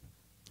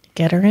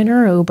get her in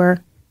her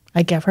Uber.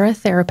 I give her a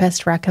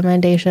therapist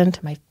recommendation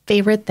to my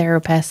favorite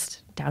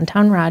therapist,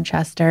 downtown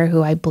Rochester,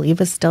 who I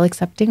believe is still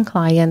accepting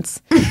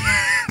clients.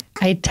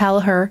 I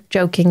tell her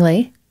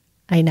jokingly,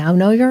 I now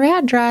know your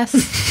address,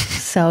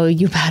 so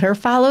you better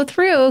follow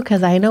through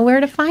because I know where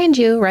to find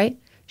you, right?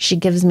 She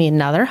gives me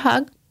another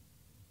hug,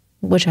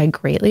 which I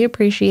greatly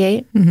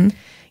appreciate.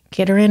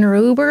 Get her in her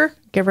Uber,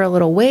 give her a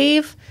little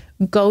wave,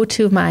 go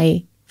to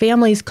my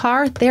family's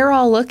car. They're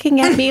all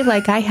looking at me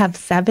like I have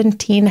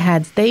 17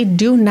 heads. They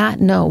do not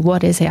know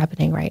what is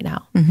happening right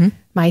now.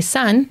 My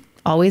son,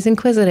 always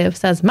inquisitive,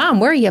 says,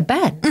 Mom, where you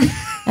been?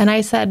 And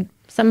I said,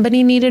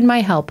 somebody needed my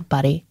help,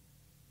 buddy.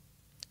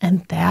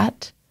 And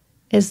that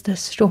is the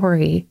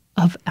story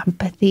of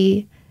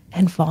empathy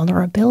and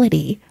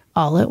vulnerability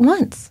all at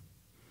once.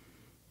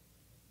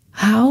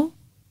 How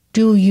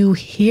do you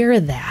hear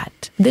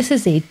that? This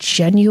is a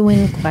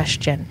genuine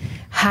question.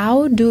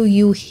 How do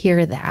you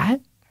hear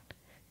that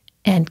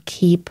and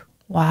keep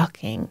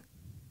walking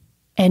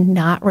and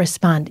not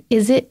respond?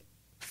 Is it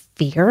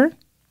fear?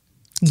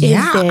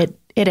 Yeah.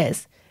 It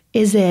is.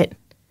 Is it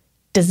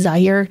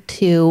desire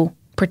to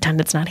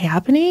pretend it's not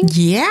happening?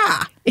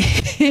 Yeah.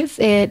 Is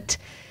it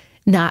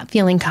not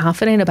feeling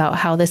confident about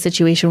how the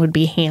situation would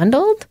be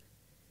handled?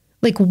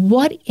 Like,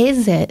 what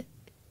is it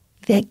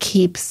that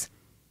keeps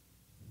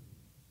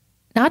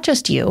not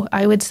just you,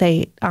 I would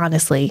say,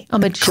 honestly, a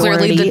majority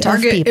Clearly the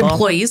target of people.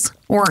 employees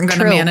weren't going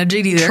to manage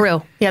it either.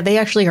 True. Yeah, they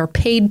actually are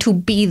paid to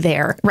be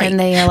there. Right. And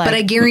they are like, but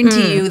I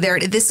guarantee you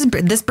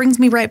this brings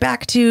me right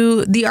back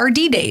to the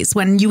RD days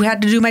when you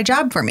had to do my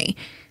job for me.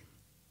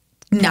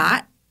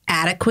 Not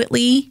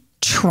adequately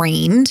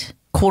trained,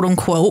 quote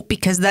unquote,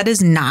 because that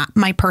is not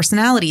my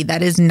personality.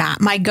 That is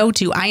not my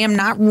go-to. I am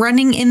not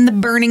running in the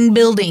burning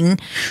building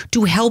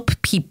to help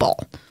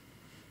people.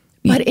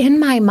 But in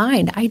my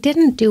mind, I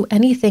didn't do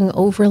anything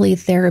overly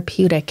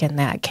therapeutic in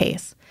that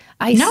case.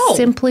 I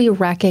simply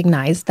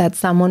recognized that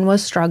someone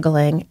was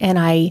struggling and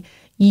I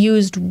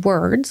used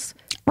words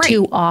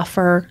to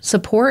offer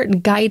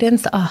support,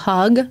 guidance, a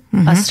hug, a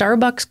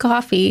Starbucks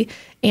coffee,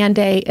 and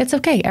it's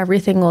okay,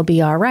 everything will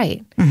be all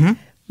right.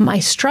 My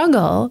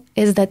struggle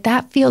is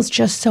that feels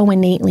just so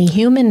innately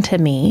human to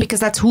me.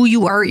 Because that's who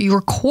you are at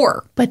your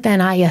core. But then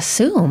I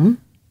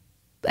assume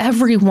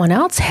everyone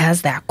else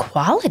has that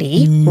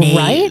quality,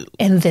 right?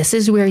 And this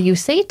is where you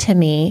say to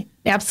me,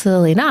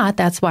 absolutely not.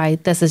 That's why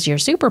this is your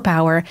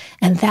superpower.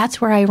 And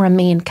that's where I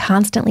remain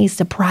constantly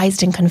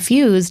surprised and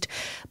confused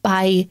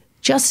by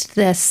just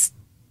this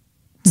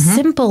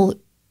simple,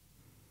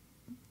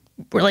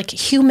 like,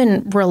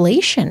 human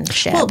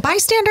relationship. Well,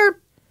 bystander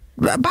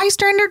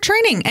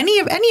training, any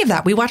of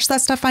that. We watch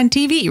that stuff on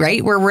TV,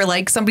 right? Where we're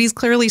like, somebody's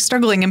clearly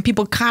struggling and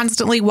people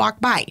constantly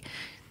walk by.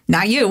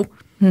 Not you.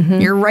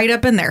 You're right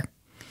up in there.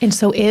 And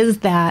so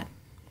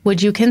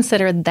would you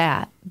consider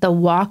that the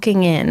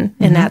walking in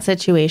that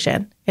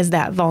situation, is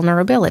that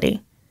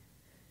vulnerability?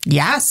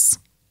 Yes.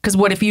 Because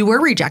what if you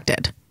were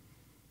rejected?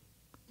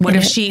 What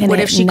if she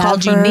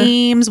called you never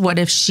names? What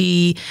if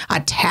she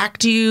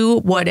attacked you?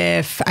 What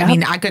if, I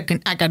mean, I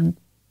could.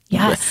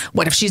 Yes.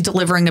 What if she's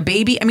delivering a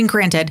baby? I mean,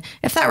 granted,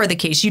 if that were the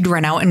case, you'd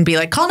run out and be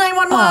like, call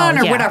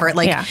 911 or whatever.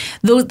 Like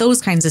those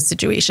kinds of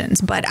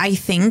situations. But I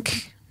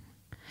think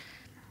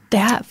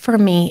that for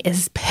me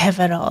is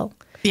pivotal.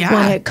 Yeah.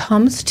 When it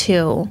comes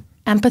to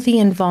empathy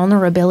and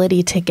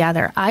vulnerability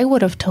together, I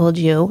would have told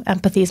you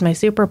empathy is my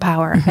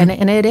superpower.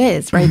 And it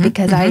is, right?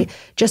 Because I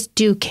just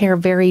do care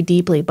very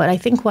deeply. But I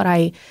think what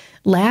I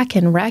lack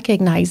in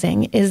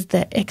recognizing is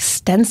the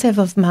extensive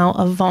amount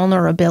of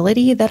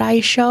vulnerability that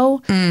I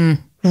show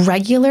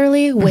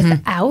regularly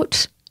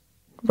without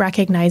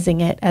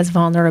recognizing it as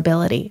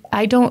vulnerability.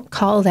 I don't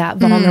call that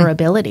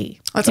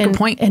vulnerability. That's a good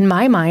point. In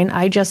my mind,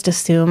 I just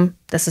assume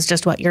this is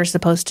just what you're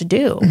supposed to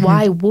do.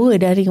 Why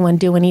would anyone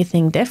do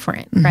anything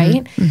different,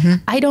 right?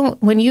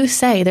 When you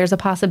say there's a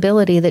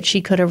possibility that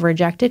she could have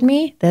rejected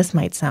me, this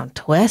might sound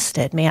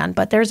twisted, man,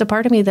 but there's a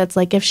part of me that's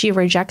like, if she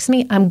rejects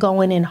me, I'm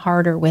going in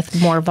harder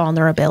with more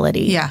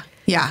vulnerability. Yeah.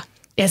 Yeah.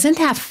 Isn't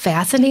that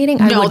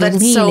fascinating? I would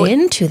lean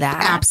into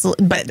that.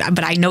 Absolutely.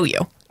 But I know you.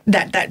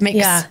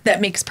 That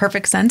makes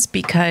perfect sense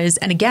because,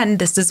 and again,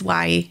 this is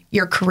why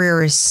your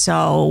career is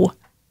so,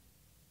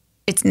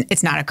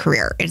 it's not a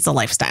career, it's a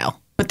lifestyle.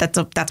 But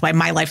that's why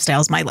my lifestyle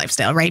is my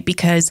lifestyle, right?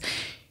 Because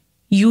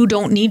you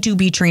don't need to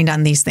be trained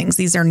on these things.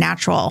 These are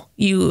natural.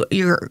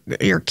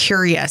 You're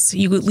curious.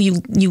 You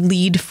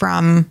lead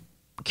from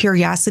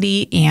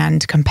curiosity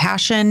and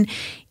compassion,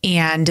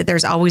 and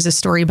there's always a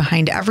story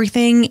behind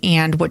everything,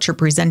 and what you're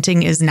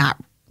presenting is not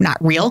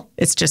real.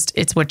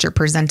 It's what you're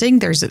presenting.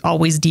 There's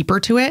always deeper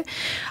to it.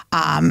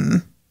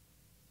 And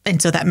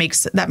so that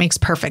makes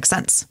perfect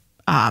sense.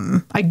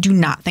 I do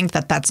not think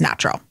that that's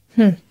natural.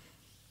 And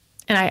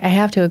I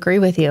have to agree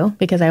with you,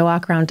 because I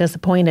walk around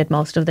disappointed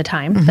most of the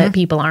time that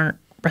people aren't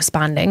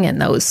responding in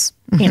those,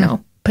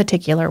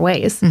 particular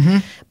ways.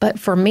 But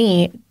for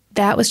me,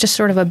 that was just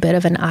sort of a bit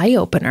of an eye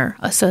opener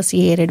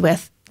associated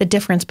with the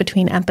difference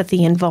between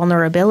empathy and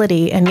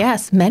vulnerability. And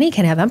yes, many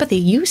can have empathy.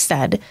 You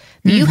said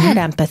you had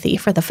empathy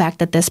for the fact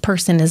that this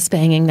person is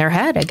banging their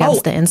head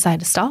against the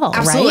inside stall,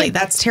 absolutely. right?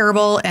 That's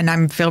terrible. And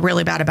I feel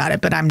really bad about it,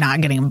 but I'm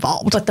not getting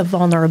involved. But the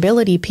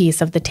vulnerability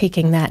piece of the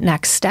taking that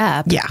next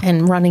step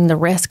and running the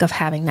risk of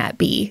having that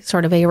be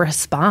sort of a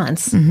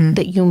response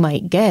that you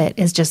might get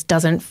just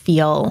doesn't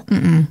feel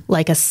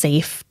like a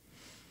safe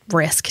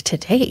risk to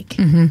take,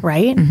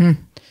 right?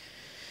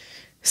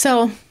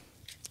 So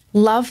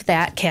love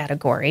that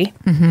category.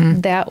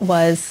 That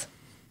was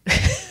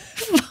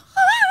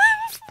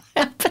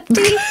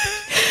empathy.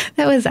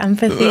 That was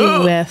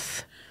empathy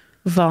with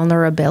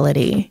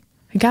vulnerability.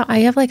 I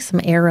have like some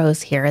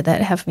arrows here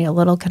that have me a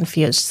little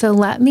confused. So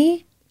let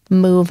me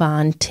move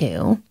on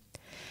to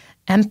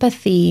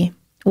empathy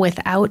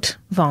without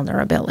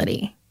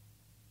vulnerability.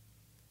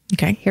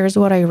 Okay. Here's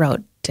what I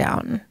wrote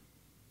down.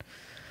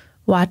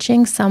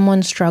 Watching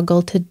someone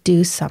struggle to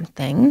do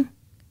something,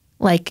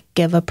 like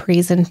give a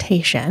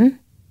presentation,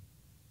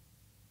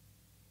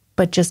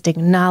 but just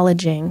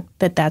acknowledging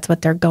that that's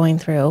what they're going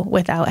through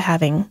without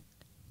having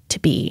to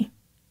be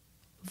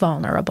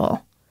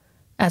vulnerable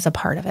as a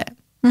part of it.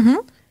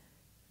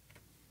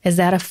 Is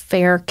that a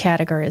fair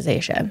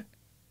categorization?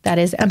 That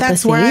is empathy.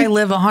 That's where I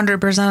live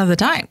 100% of the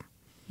time.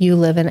 You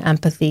live in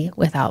empathy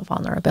without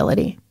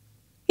vulnerability.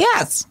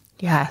 Yes.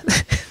 Yeah.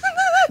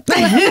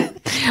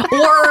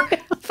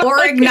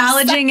 or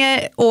acknowledging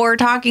it, or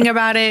talking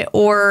about it,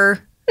 or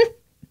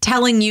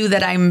telling you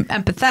that I'm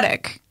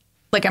empathetic.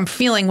 Like I'm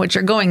feeling what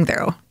you're going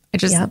through. I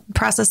just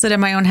process it in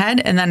my own head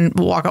and then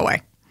walk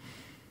away.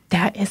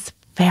 That is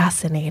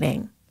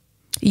fascinating.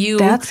 You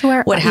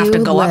would have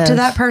to go up to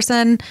that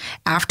person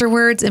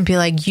afterwards and be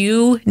like,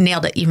 you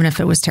nailed it, even if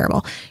it was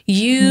terrible.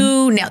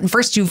 You nailed it.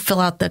 First, you fill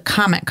out the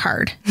comment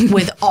card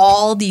with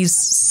all these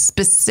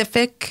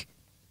specific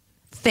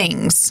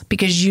things,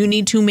 because you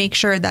need to make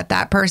sure that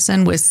that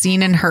person was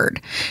seen and heard.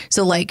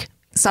 So like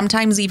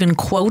sometimes even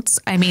quotes,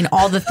 I mean,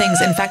 all the things.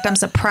 In fact, I'm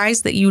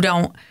surprised that you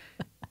don't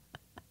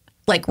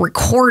like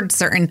record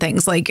certain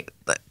things, like,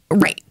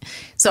 right.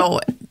 So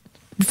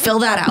fill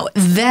that out.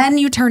 Then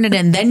you turn it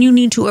in. Then you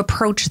need to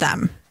approach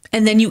them.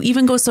 And then you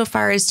even go so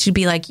far as to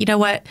be like, you know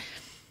what?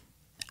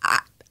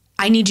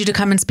 I need you to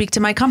come and speak to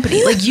my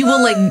company. Like you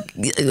will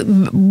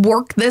like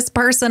work this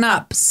person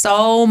up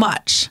so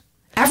much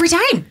every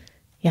time.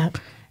 Yeah.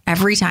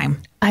 Every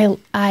time.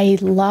 I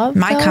love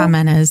my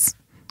comment is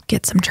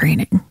get some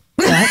training.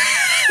 What?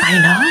 I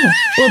know.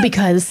 Well,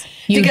 because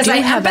I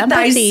have empathize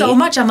empathy so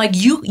much. I'm like,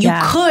 you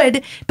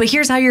could, but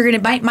here's how you're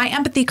going to, my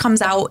empathy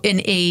comes out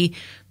in a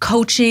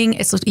coaching.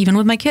 It's even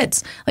with my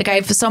kids. Like I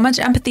have so much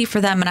empathy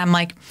for them. And I'm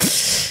like,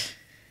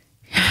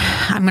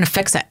 I'm going to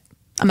fix it.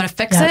 I'm going to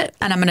fix it.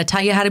 And I'm going to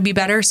tell you how to be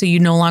better. So you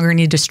no longer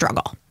need to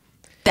struggle.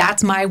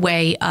 That's my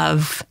way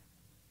of,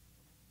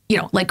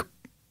 like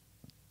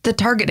the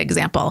Target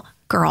example.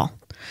 Girl,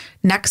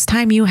 next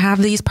time you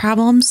have these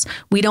problems,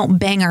 we don't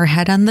bang our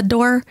head on the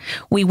door.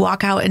 We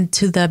walk out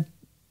into the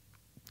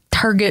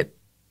Target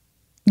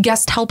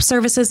guest help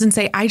services and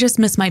say, I just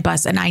missed my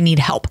bus and I need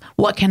help.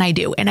 What can I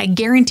do? And I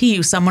guarantee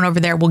you someone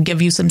over there will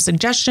give you some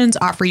suggestions,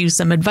 offer you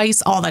some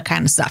advice, all that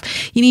kind of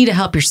stuff. You need to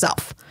help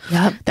yourself.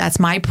 Yep. That's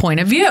my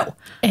point of view.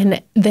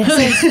 And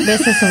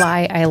this is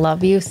why I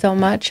love you so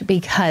much,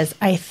 because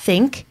I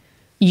think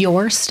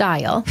your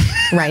style,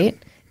 right?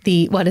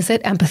 What is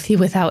it? Empathy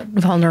without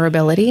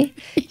vulnerability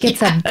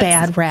gets a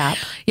bad rap.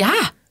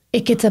 Yeah.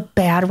 It gets a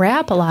bad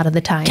rap a lot of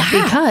the time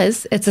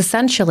because it's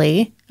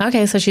essentially,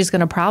 okay, so she's going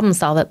to problem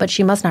solve it, but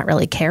she must not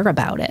really care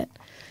about it.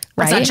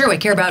 Right? That's not true. I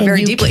care about it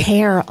very deeply. You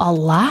care a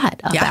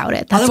lot about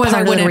it. That's Otherwise,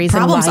 part of the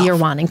reason why you're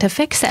wanting to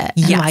fix it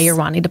and why you're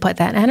wanting to put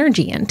that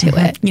energy into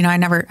it.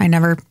 I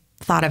never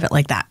thought of it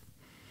like that.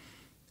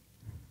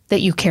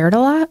 That you cared a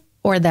lot,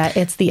 or that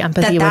it's the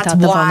empathy without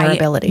the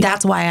vulnerability?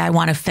 That's why I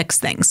want to fix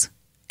things.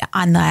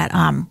 On that,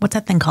 what's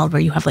that thing called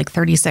where you have like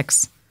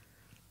 36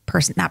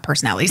 not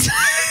personalities,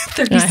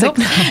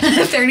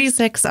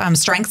 36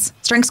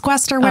 strengths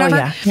quest or whatever.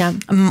 Oh, yeah.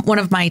 One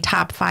of my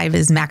top 5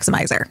 is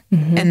maximizer.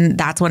 And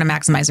that's what a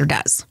maximizer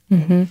does.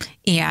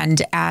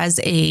 And as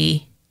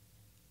a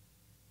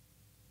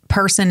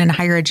person in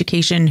higher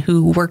education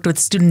who worked with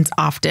students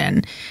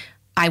often,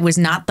 I was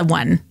not the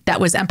one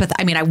that was I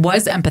mean, I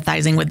was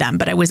empathizing with them,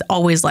 but I was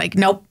always like,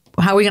 nope.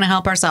 How are we going to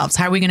help ourselves?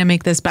 How are we going to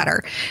make this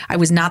better? I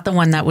was not the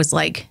one that was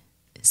like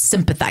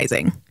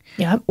sympathizing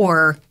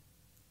or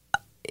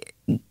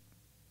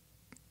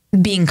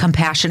being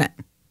compassionate.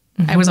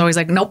 I was always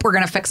like, nope, we're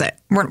going to fix it.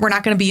 We're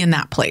not going to be in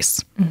that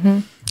place.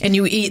 And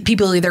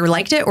people either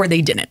liked it or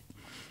they didn't.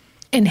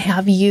 And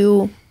have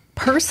you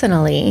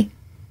personally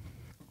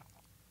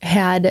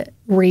had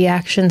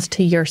reactions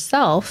to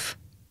yourself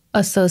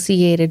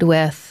associated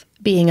with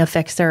being a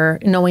fixer,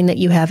 knowing that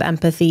you have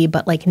empathy,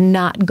 but like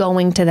not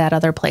going to that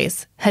other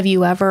place? Have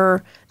you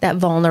ever, that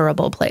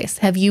vulnerable place,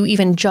 have you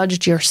even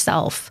judged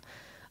yourself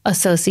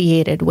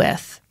associated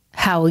with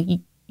how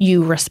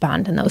you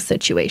respond in those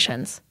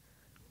situations?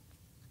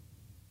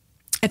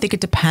 I think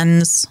it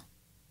depends.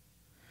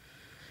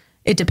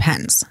 It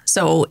depends.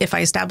 So if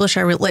I establish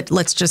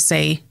let's just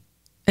say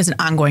as an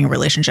ongoing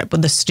relationship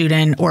with a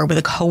student or with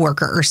a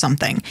coworker or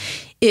something,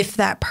 if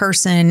that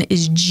person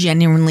is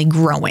genuinely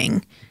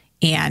growing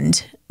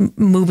and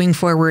moving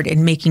forward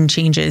and making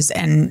changes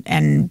and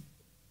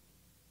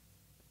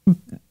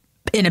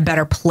in a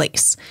better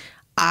place,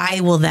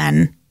 I will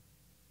then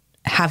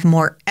have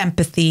more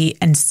empathy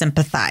and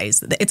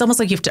sympathize. It's almost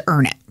like you have to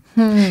earn it.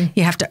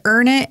 You have to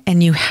earn it,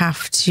 and you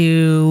have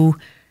to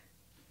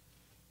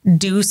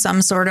do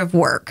some sort of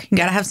work. You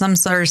got to have some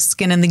sort of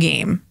skin in the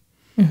game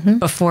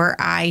before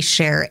I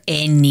share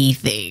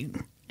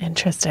anything.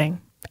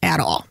 Interesting. At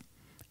all.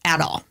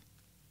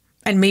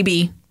 And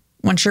maybe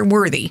once you're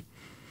worthy,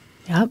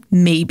 Yep.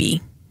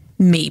 maybe.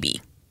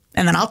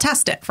 And then I'll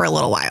test it for a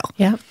little while.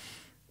 Yep.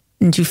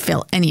 And you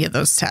fail any of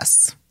those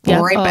tests.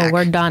 Yep. Right back.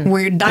 We're done.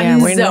 We're done.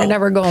 Yeah, we're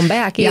never going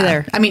back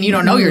either. I mean, you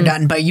don't know you're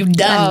done, but you've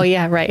done. Oh,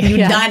 yeah, right.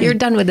 You're done. You're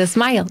done with a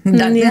smile.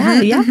 Done.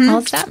 Yeah,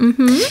 all set.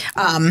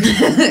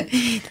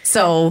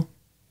 So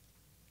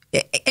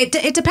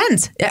it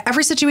depends.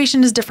 Every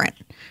situation is different.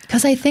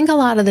 Because I think a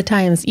lot of the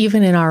times,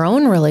 even in our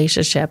own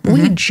relationship,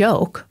 we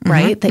joke,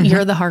 right, that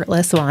you're the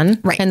heartless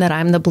one and that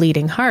I'm the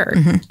bleeding heart.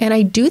 And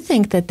I do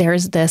think that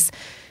there's this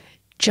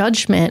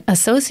judgment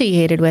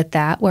associated with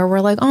that where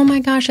we're like, oh my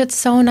gosh, it's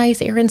so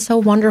nice. Erin's so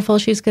wonderful.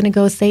 She's going to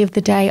go save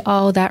the day.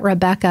 Oh, that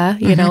Rebecca,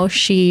 you know,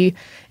 she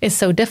is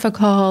so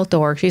difficult,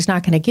 or she's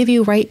not going to give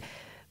you right.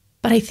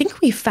 But I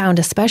think we found,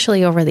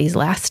 especially over these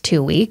last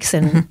 2 weeks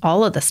and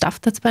all of the stuff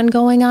that's been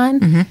going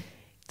on,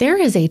 there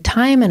is a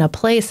time and a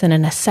place and a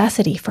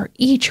necessity for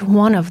each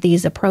one of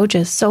these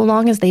approaches, so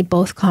long as they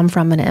both come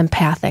from an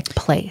empathic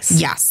place.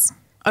 Yes.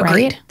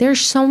 Agreed. Right?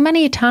 There's so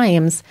many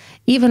times,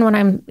 even when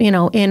I'm, in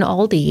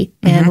Aldi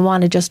and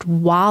want to just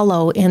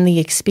wallow in the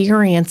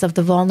experience of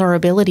the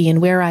vulnerability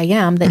and where I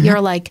am, that you're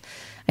like,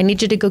 I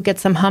need you to go get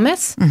some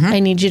hummus. I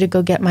need you to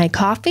go get my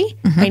coffee.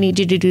 I need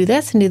you to do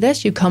this and do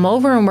this. You come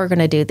over and we're going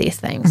to do these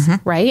things,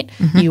 right?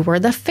 You were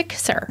the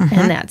fixer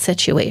in that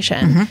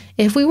situation.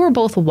 If we were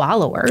both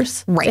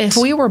wallowers, if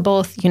we were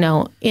both,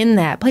 in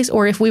that place,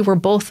 or if we were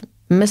both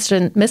Mr.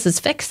 and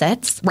Mrs.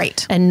 Fix-Its,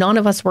 and none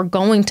of us were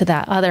going to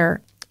that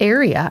other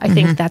area, I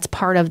think that's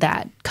part of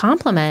that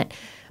compliment.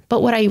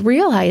 But what I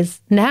realize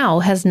now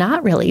has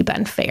not really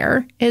been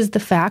fair is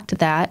the fact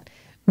that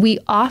we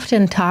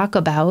often talk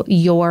about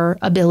your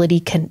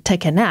ability to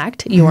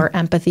connect, your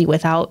empathy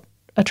without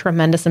a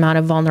tremendous amount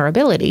of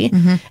vulnerability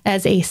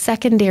as a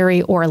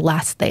secondary or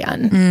less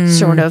than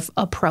sort of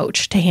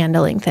approach to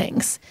handling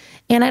things.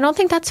 And I don't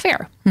think that's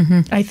fair.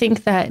 I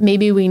think that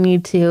maybe we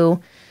need to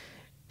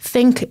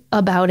think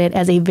about it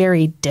as a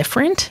very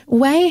different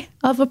way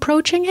of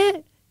approaching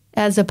it,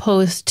 as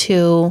opposed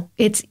to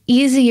it's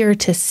easier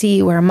to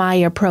see where my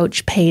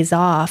approach pays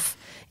off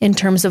in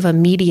terms of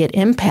immediate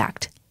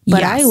impact.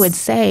 But I would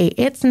say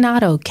it's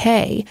not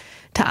okay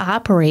to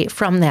operate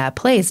from that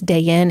place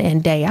day in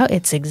and day out.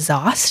 It's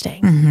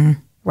exhausting,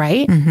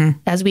 right?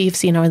 As we've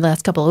seen over the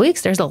last couple of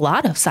weeks, there's a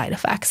lot of side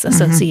effects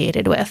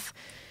associated with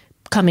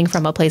coming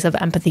from a place of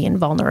empathy and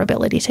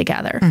vulnerability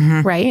together,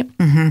 right?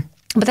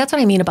 But that's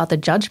what I mean about the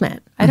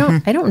judgment. I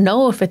don't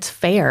know if it's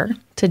fair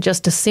to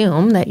just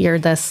assume that you're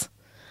this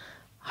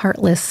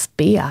heartless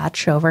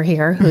biatch over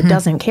here who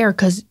doesn't care,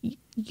 because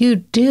you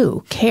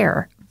do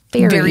care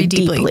very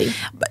deeply.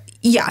 But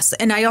yes,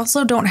 and I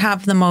also don't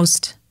have the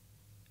most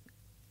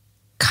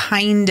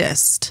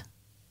kindest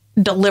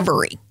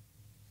delivery.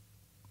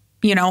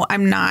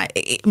 I'm not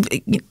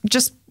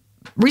just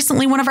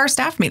recently one of our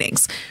staff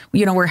meetings,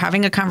 we're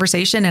having a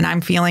conversation and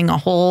I'm feeling a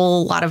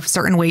whole lot of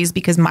certain ways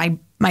because my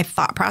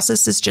thought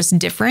process is just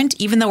different.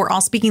 Even though we're all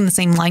speaking the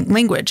same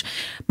language,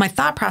 my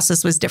thought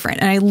process was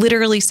different. And I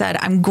literally said,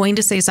 I'm going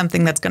to say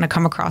something that's going to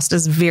come across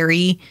as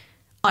very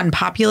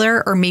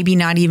unpopular, or maybe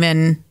not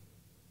even,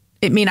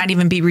 it may not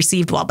even be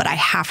received well, but I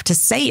have to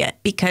say it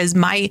because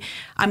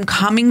I'm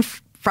coming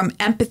from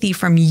empathy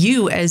from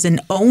you as an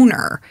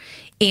owner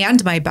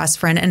and my best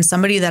friend and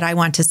somebody that I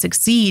want to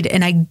succeed.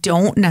 And I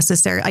didn't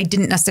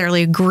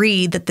necessarily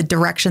agree that the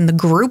direction the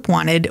group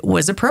wanted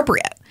was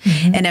appropriate.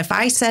 And if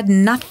I said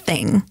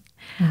nothing,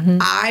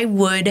 I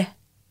would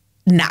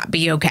not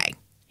be okay.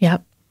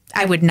 Yep.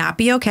 I would not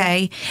be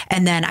okay.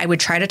 And then I would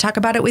try to talk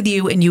about it with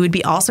you and you would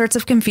be all sorts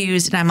of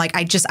confused. And I'm like,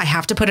 I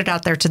have to put it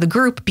out there to the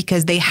group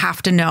because they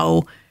have to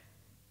know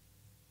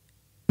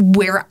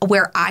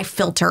where I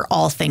filter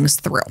all things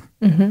through.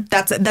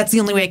 That's the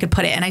only way I could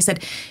put it. And I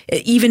said,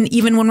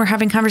 even when we're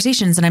having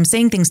conversations and I'm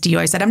saying things to you,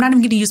 I said, I'm not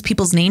even going to use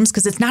people's names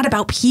because it's not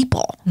about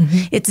people.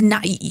 It's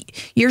not,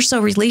 you're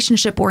so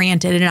relationship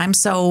oriented and I'm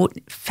so,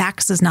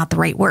 facts is not the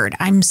right word.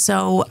 I'm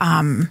so,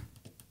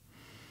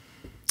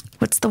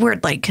 what's the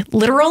word? Like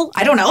literal?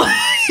 I don't know.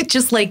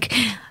 Just like,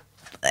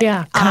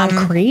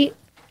 concrete.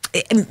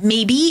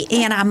 Maybe.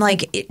 And I'm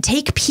like,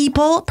 take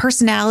people,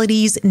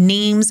 personalities,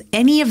 names,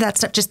 any of that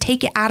stuff, just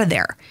take it out of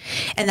there.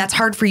 And that's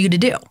hard for you to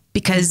do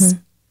because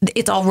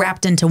it's all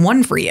wrapped into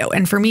one for you.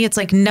 And for me, it's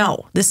like,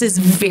 no, this is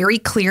very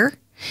clear.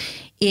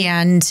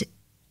 And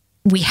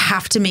we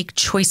have to make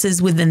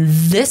choices within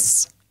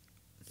this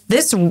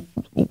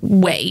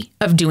way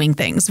of doing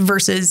things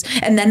versus,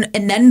 and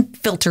then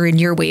filter in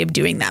your way of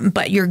doing them.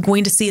 But you're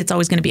going to see it's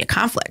always going to be a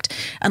conflict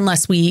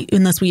unless we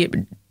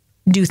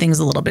do things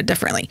a little bit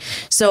differently.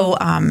 So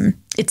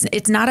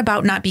it's not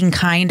about not being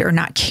kind or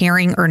not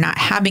caring or not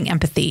having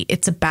empathy.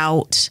 It's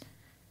about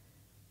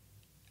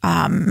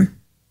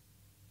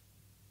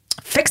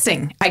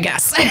fixing, I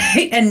guess,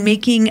 and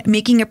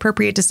making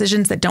appropriate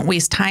decisions that don't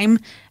waste time,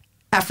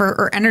 effort,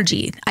 or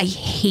energy. I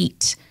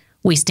hate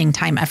wasting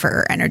time, effort,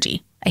 or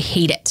energy. I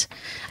hate it.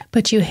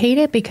 But you hate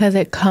it because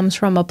it comes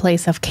from a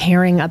place of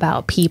caring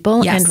about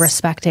people and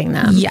respecting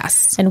them.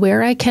 Yes. And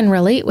where I can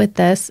relate with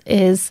this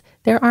is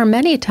there are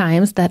many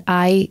times that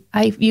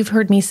you've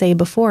heard me say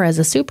before as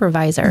a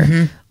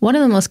supervisor, one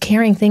of the most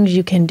caring things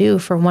you can do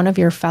for one of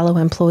your fellow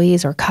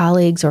employees or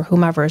colleagues or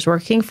whomever is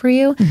working for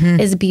you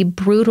is be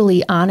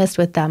brutally honest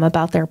with them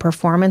about their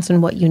performance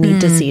and what you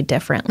need to see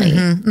differently,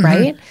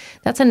 right?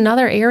 That's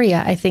another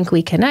area I think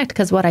we connect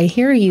because what I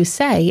hear you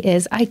say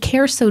is I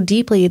care so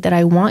deeply that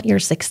I want your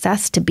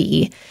success to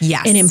be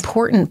an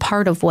important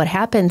part of what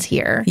happens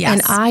here.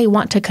 And I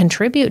want to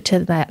contribute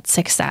to that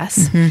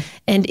success.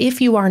 And if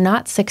you are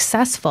not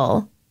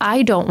successful,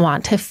 I don't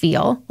want to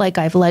feel like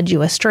I've led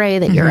you astray,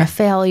 that you're a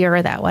failure,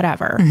 or that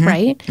whatever,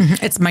 right?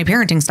 It's my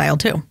parenting style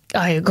too.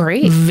 I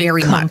agree.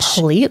 Very much.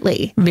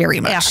 Completely. Very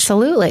much.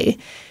 Absolutely.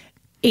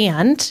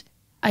 And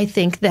I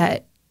think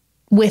that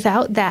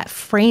without that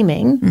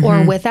framing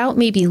or without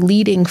maybe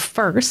leading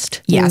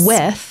first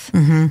with,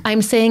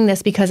 I'm saying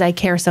this because I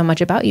care so much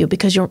about you,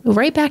 because you're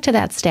right back to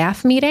that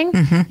staff meeting.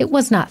 It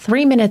was not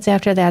 3 minutes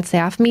after that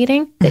staff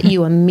meeting that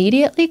you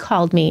immediately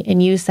called me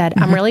and you said,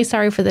 I'm really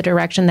sorry for the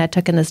direction that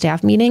took in the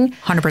staff meeting.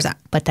 100%.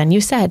 But then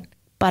you said,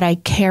 but I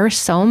care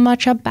so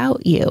much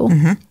about you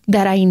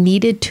that I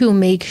needed to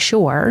make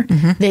sure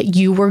that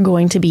you were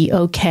going to be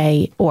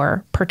okay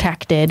or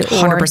protected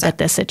or 100%. that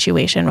this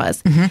situation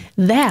was.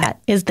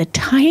 That is the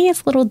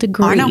tiniest little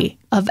degree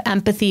of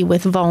empathy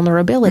with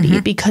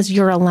vulnerability because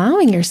you're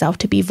allowing yourself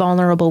to be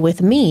vulnerable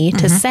with me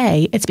to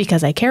say it's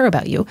because I care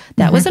about you.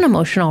 That was an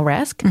emotional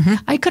risk.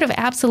 I could have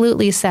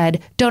absolutely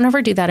said, don't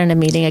ever do that in a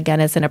meeting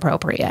again. It's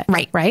inappropriate.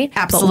 Right?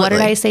 Absolutely. But what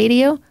did I say to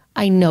you?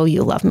 I know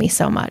you love me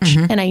so much.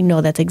 And I know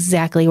that's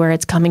exactly where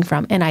it's coming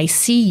from. And I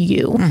see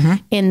you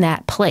in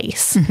that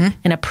place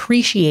and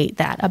appreciate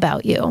that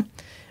about you.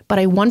 But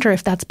I wonder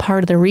if that's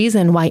part of the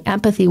reason why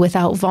empathy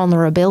without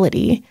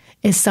vulnerability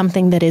is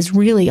something that is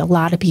really a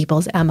lot of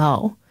people's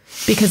MO,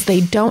 because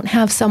they don't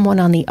have someone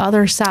on the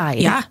other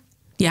side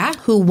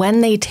who, when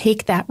they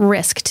take that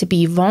risk to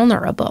be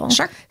vulnerable,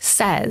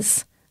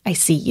 says, I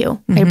see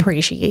you. I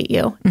appreciate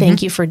you.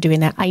 Thank you for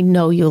doing that. I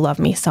know you love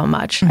me so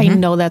much. I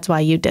know that's why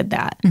you did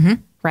that.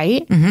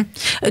 Right?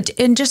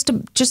 And just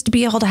to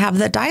be able to have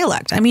that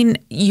dialect. I mean,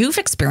 you've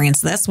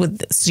experienced this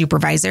with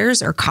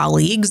supervisors or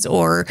colleagues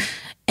or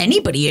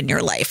anybody in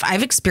your life.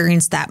 I've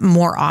experienced that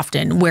more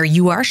often where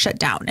you are shut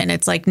down and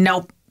it's like,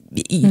 nope,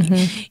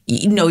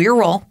 you know your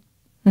role.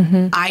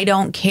 I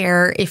don't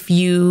care if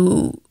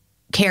you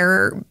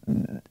care,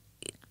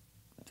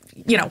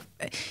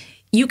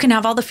 you can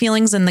have all the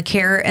feelings and the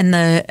care and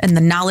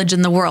the knowledge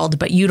in the world,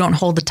 but you don't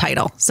hold the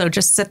title. So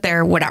just sit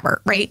there,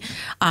 whatever, right?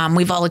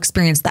 We've all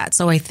experienced that.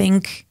 So I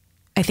think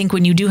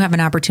when you do have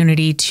an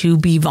opportunity to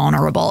be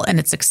vulnerable and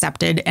it's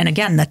accepted, and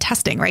again, the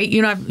testing, right?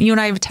 You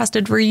and I have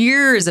tested for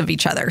years of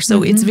each other.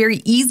 So it's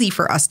very easy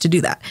for us to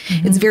do that.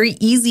 It's very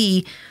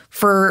easy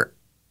for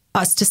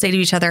us to say to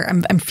each other,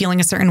 I'm feeling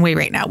a certain way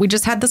right now. We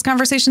just had this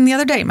conversation the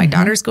other day. My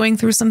daughter's going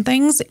through some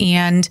things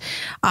and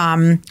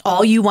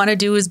all you want to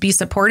do is be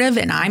supportive.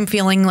 And I'm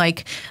feeling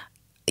like,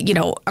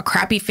 a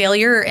crappy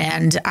failure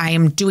and I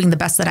am doing the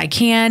best that I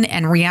can.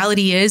 And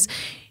reality is,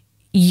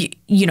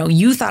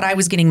 you thought I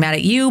was getting mad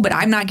at you, but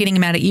I'm not getting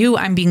mad at you.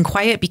 I'm being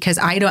quiet because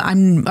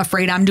I'm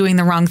afraid I'm doing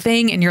the wrong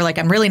thing. And you're like,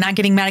 I'm really not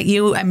getting mad at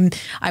you.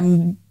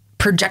 I'm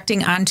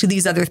projecting onto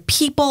these other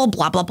people,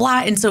 blah, blah,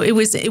 blah. And so it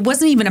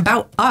wasn't even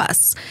about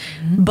us,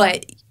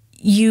 but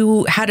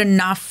you had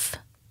enough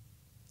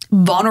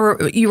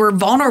you were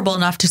vulnerable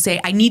enough to say,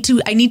 I need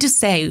to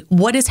say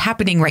what is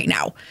happening right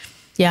now.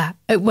 Yeah.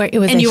 It was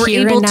and you were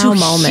able to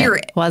moment, hear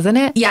it. Wasn't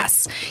it?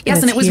 Yes.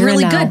 And it was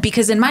really good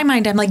because in my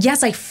mind, I'm like,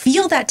 yes, I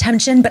feel that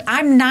tension, but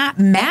I'm not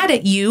mad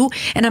at you.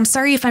 And I'm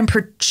sorry if I'm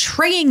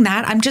portraying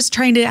that. I'm just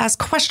trying to ask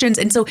questions.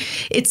 And so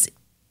it's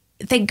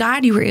thank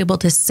God you were able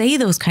to say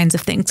those kinds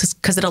of things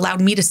because it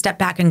allowed me to step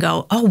back and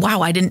go, oh,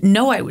 wow, I didn't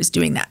know I was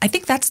doing that. I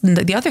think that's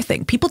the other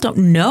thing. People don't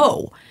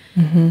know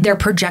they're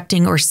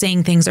projecting or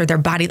saying things or their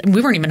body.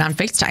 We weren't even on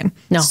FaceTime.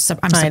 No, so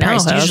I'm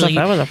surprised.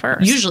 That was the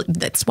first. Usually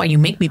that's why you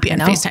make me be on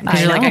FaceTime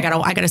because you're like,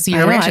 I gotta see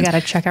your reaction. I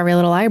gotta check every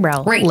little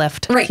eyebrow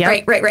lift. Right.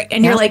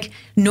 And you're like,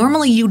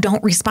 normally you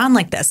don't respond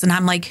like this. And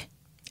I'm like,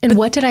 and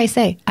what did I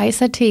say? I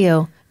said to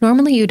you,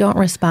 normally you don't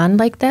respond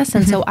like this.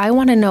 And so I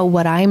want to know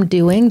what I'm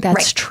doing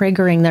that's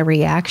triggering the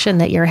reaction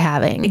that you're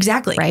having.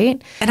 Exactly.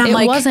 Right. And I'm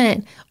it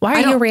wasn't, why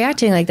are you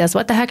reacting like this?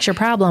 What the heck's your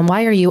problem?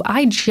 Why are you?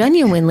 I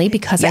genuinely,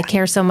 because I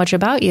care so much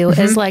about you,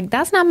 is like,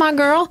 that's not my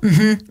girl.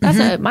 That's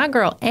not my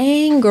girl.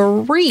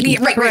 Angry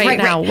right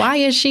now. Why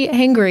is she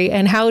angry?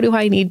 And how do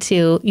I need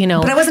to,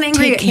 but I wasn't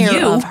angry take care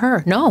at you. of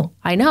her? No,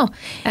 I know.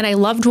 And I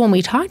loved when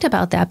we talked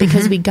about that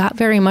because we got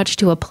very much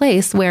to a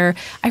place where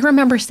I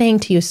remember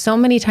saying to you so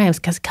many times,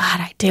 because God,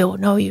 I do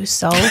know you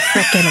so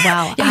freaking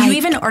well. Yeah, you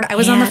even ordered. I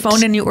was on the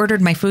phone and you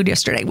ordered my food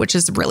yesterday, which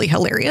is really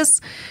hilarious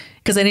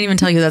because I didn't even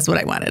tell you that's what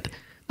I wanted.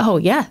 Oh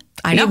yeah,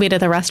 I know. You meet at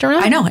the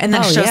restaurant. I know, and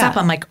then it shows up.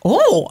 I'm like,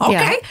 oh,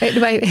 okay.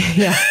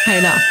 Yeah,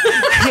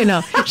 I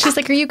know. She's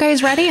like, are you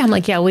guys ready? I'm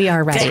like, yeah, we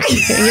are ready.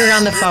 You're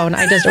on the phone.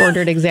 I just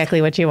ordered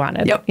exactly what you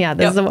wanted. Yep. Yeah,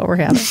 this is what we're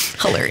having.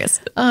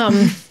 Hilarious.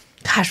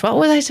 Gosh, what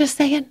was I just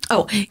saying?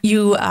 Oh,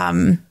 you.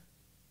 When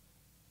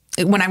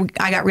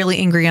I got really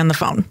angry on the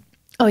phone.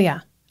 Oh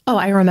yeah. Oh,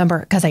 I remember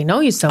because I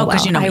know you so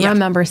well. You know, I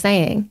remember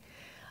saying,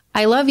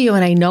 I love you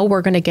and I know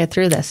we're going to get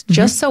through this.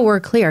 Just so we're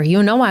clear,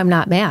 you know I'm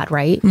not mad,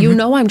 right? You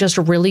know I'm just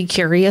really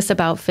curious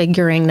about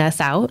figuring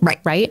this out,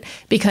 right?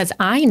 Because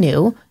I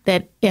knew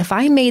that if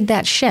I made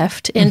that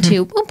shift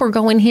into, we're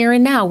going here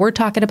and now, we're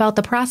talking about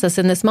the process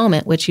in this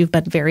moment, which you've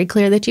been very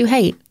clear that you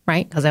hate,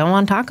 right? Because I don't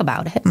want to talk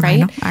about it,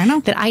 right? I know.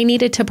 That I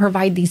needed to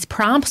provide these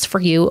prompts for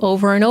you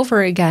over and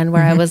over again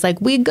where I was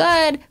like, we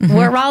good,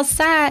 we're all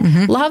set,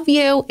 love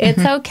you,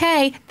 it's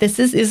okay.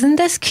 Isn't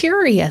this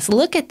curious?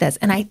 Look at this.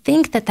 And I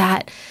think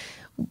that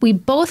we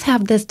both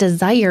have this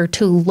desire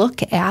to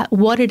look at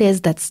what it is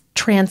that's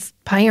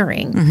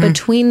transpiring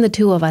between the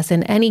two of us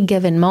in any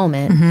given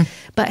moment,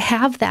 but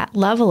have that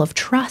level of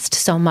trust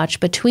so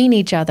much between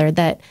each other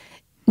that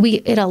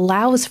it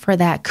allows for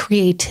that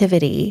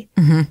creativity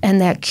and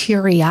that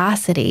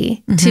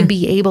curiosity to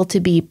be able to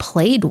be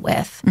played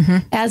with,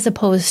 as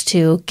opposed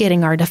to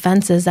getting our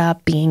defenses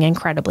up, being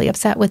incredibly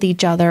upset with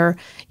each other,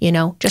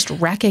 just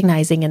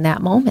recognizing in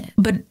that moment.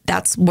 But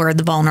that's where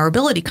the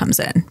vulnerability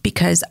comes in,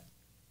 because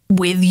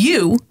with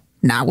you,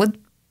 not with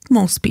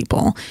most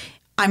people,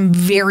 I'm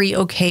very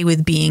okay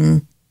with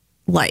being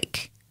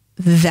like,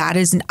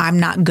 I'm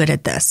not good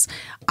at this.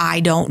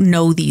 I don't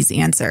know these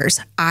answers.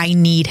 I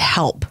need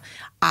help.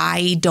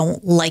 I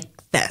don't like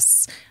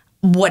this.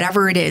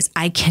 Whatever it is,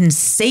 I can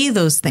say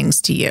those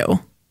things to you.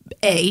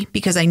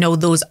 Because I know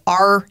those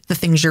are the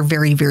things you're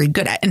very, very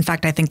good at. In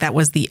fact, I think that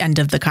was the end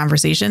of the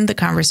conversation. The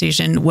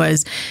conversation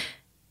was,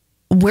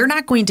 we're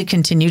not going to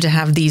continue to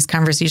have these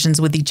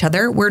conversations with each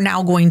other. We're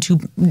now going to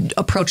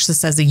approach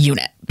this as a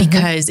unit,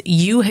 because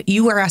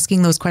you are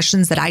asking those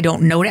questions that I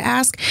don't know to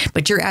ask,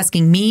 but you're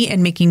asking me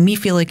and making me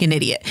feel like an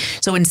idiot.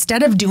 So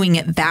instead of doing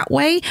it that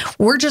way,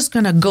 we're just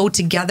going to go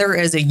together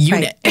as a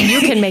unit. Right. And you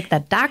can make the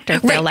doctor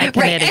feel like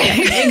an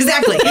idiot.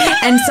 Exactly.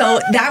 And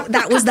so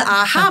that was the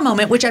aha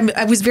moment, which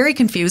I was very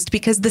confused,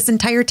 because this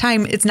entire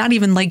time, it's not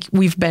even like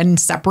we've been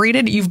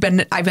separated.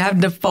 I've had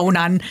the phone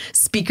on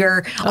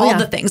speaker, all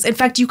the things. In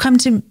fact, you come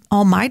to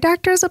all my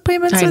doctor's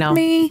appointments with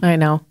me. I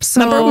know.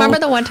 So, remember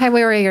the one time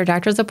we were at your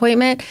doctor's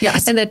appointment?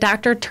 Yes. And the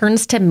doctor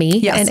turns to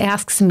me and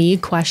asks me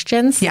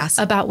questions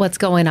about what's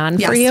going on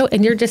for you.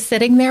 And you're just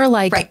sitting there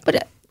like, Right.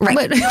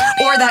 Or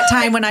that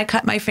time when I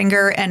cut my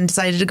finger and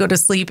decided to go to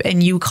sleep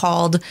and you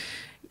called.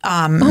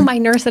 My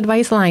nurse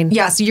advice line.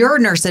 Yes, your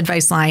nurse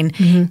advice line,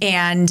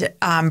 and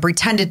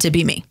pretended to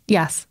be me.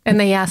 Yes. And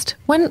they asked,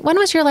 when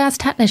was your last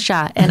tetanus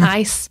shot? And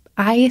I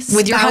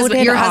with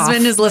your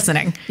husband is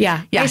listening.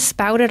 Yeah. I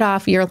spouted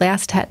off your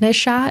last tetanus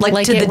shot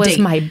like to it the was date.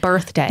 my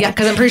birthday. Yeah,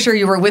 because I'm pretty sure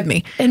you were with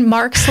me. And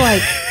Mark's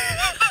like,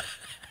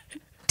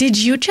 did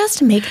you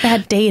just make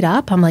that date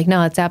up? I'm like,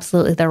 no, it's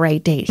absolutely the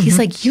right date. He's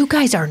like, you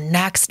guys are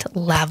next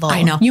level.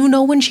 I know. You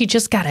know when she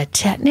just got a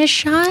tetanus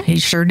shot? You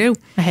sure do.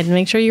 I had to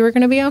make sure you were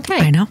going to be okay.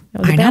 I know.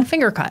 It was a bad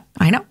finger cut.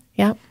 I know.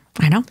 Yeah.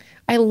 I know.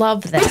 I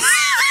love this.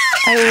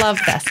 I love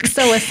this.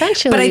 So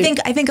essentially. But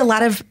I think a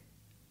lot of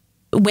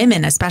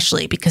women,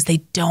 especially, because they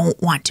don't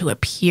want to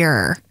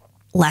appear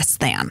less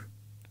than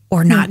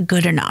or not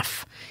good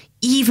enough,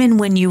 even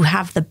when you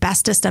have the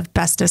bestest of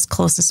bestest,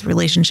 closest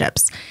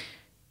relationships.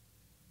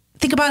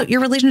 Think about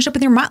your relationship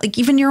with your mom, like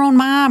even your own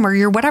mom or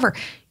your whatever.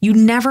 You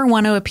never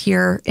want to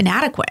appear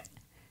inadequate.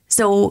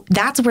 So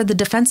that's where the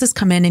defenses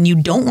come in, and you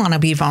don't want to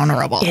be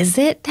vulnerable. Is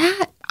it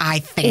that? I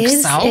think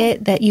so. Is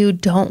it that you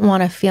don't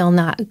want to feel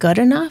not good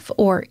enough,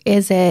 or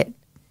is it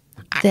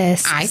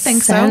this I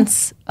think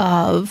sense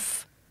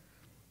of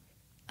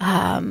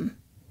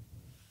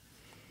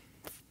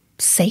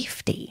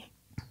safety?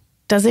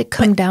 Does it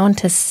come down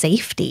to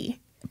safety?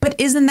 But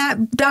isn't that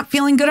not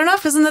feeling good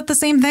enough? Isn't that the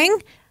same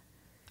thing?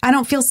 I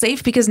don't feel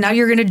safe because now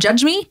you're going to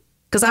judge me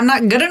because I'm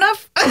not good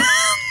enough.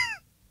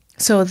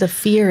 So the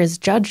fear is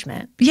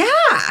judgment.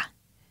 Yeah.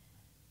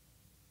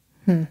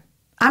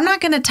 I'm not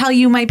going to tell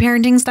you my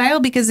parenting style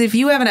because if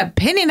you have an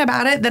opinion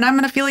about it, then I'm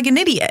going to feel like an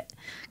idiot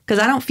because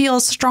I don't feel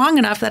strong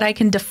enough that I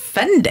can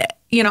defend it.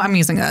 You know, I'm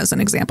using that as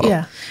an example.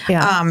 Yeah.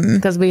 Yeah.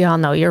 Because we all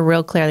know you're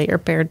real clear that your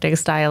parenting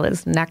style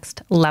is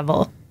next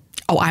level.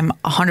 Oh, I'm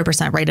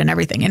 100% right in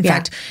everything. In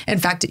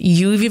fact,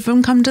 you've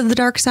even come to the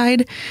dark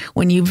side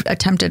when you've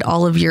attempted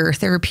all of your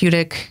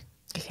therapeutic,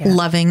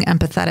 loving,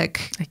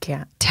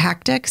 empathetic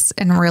tactics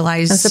and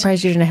realized. I'm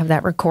surprised you didn't have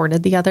that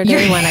recorded the other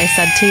day when I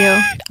said to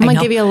you, I'm going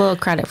to give you a little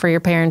credit for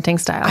your parenting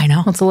style. I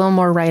know. It's a little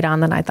more right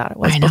on than I thought it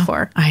was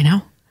before. I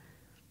know.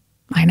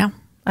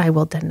 I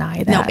will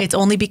deny that. No, it's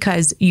only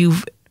because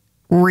you've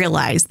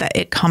realized that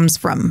it comes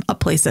from a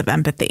place of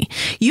empathy.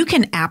 You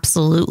can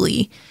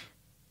absolutely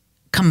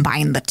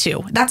combine the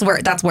two. That's where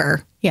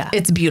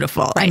it's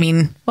beautiful. Right. I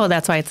mean, well,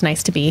 that's why it's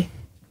nice to be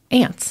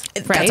aunts,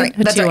 right?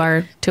 That's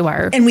right. To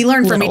our and we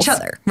learn littles, from each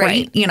other,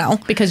 right? You know,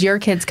 because your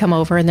kids come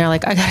over and they're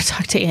like, I got to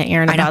talk to Aunt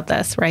Erin about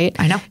this, right?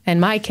 I know. And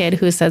my kid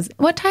who says,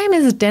 what time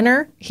is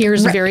dinner?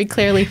 Hears very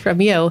clearly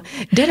from you,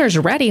 dinner's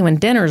ready when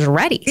dinner's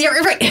ready. Yeah,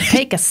 right.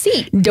 Take a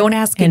seat. Don't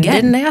ask and again.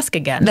 Didn't ask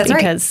again. That's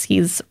because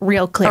he's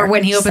real clear. Or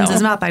when he opens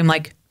his mouth, I'm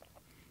like,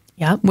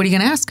 yep. What are you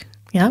going to ask?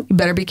 Yep. You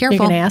better be careful.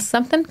 You're going to ask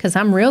something? Because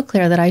I'm real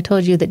clear that I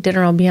told you that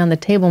dinner will be on the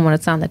table when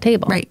it's on the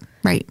table. Right.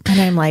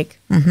 And I'm like,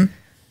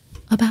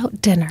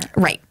 about dinner.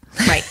 Right.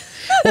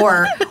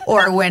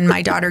 Or when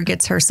my daughter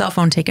gets her cell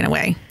phone taken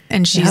away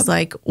and she's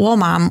like, well,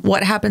 Mom,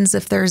 what happens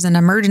if there's an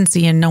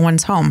emergency and no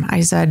one's home?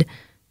 I said,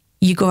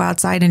 you go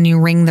outside and you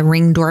ring the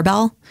Ring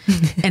doorbell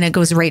and it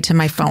goes right to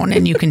my phone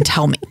and you can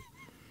tell me.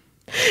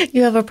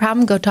 You have a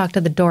problem? Go talk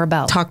to the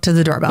doorbell. Talk to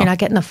the doorbell. You're not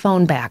getting the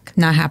phone back.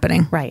 Not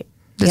happening. Right.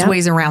 There's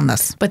ways around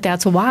this. But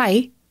that's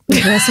why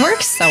this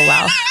works so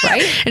well,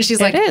 right? And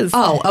she's like,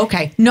 oh,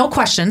 okay. No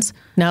questions.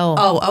 No.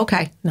 Oh,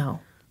 okay. No.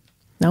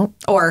 Nope.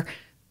 Or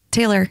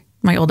Taylor,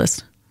 my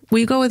oldest, will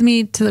you go with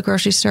me to the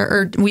grocery store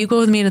or will you go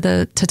with me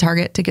to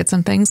Target to get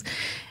some things?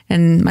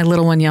 And my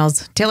little one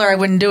yells, Taylor, I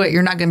wouldn't do it.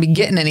 You're not going to be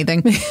getting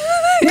anything.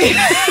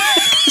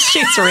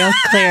 She's real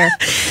clear.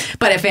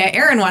 But if Aunt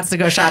Erin wants to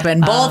go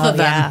shopping, both of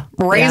them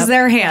raise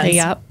their hands.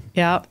 Yep.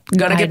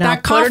 Gotta get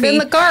that coffee. Put it in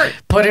the cart.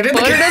 Put it in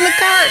the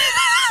cart.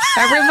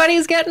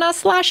 Everybody's getting a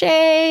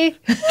slushie.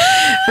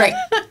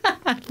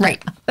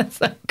 Right. That's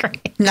so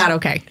great. Not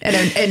okay.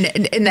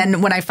 And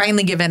then when I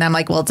finally give in, I'm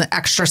like, well, it's an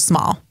extra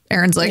small.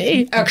 Erin's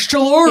like, extra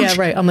large. Yeah,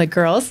 right. I'm like,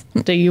 girls,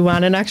 do you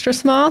want an extra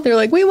small? They're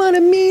like, we want a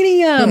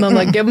medium. I'm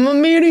like, give them a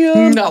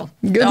medium. No.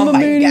 Give them a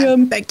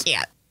medium. God. I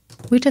can't.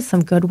 We did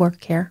some good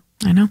work here.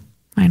 I know.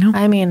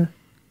 I mean,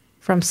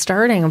 from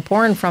starting and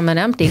pouring from an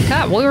empty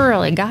cup, we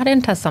really got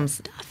into some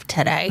stuff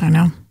today. I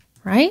know.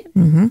 Right?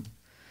 Mm-hmm.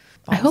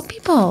 I hope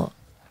people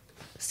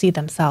see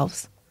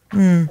themselves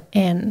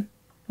in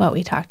what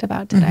we talked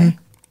about today.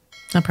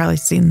 They'll probably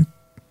see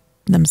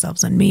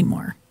themselves in me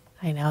more.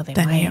 I know they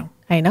than might. You.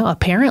 I know.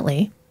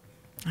 Apparently.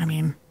 I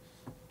mean,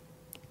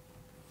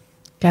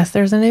 guess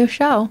there's a new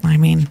show. I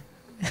mean,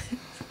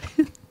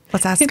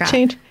 let's ask Scott.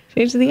 Change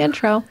the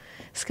intro.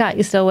 Scott,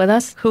 you still with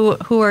us?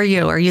 Who are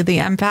you? Are you the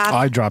empath?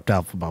 I dropped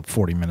out about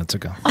 40 minutes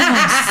ago.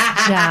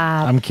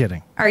 Stop. I'm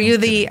kidding. Are you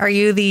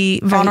the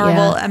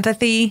vulnerable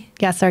empathy?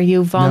 Yes. Are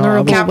you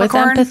vulnerable with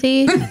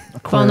empathy?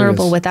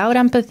 Vulnerable without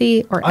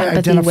empathy, or I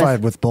empathy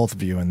identified with both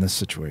of you in this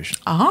situation.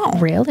 Oh,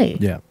 really?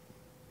 Yeah.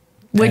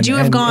 Would you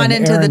have gone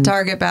into the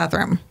Target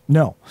bathroom?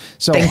 No.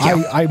 So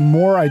I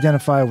more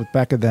identify with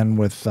Becca than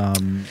with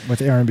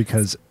Erin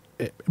because,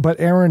 but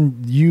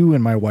Erin, you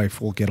and my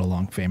wife will get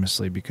along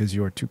famously because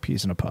you are two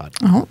peas in a pod.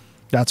 Oh,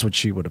 that's what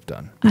she would have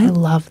done. I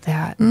love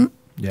that.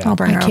 Yeah. I'll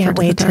bring her I can't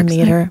over wait to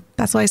meet her.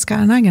 That's why Scott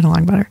and I get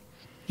along better.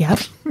 Yep.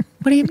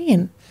 What do you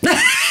mean?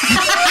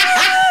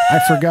 I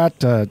forgot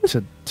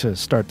to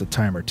start the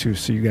timer too,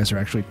 so you guys are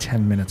actually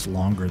 10 minutes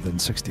longer than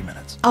 60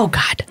 minutes. Oh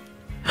God.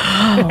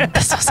 Oh,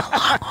 this was a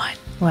long one.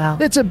 Wow.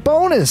 It's a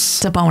bonus.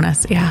 It's a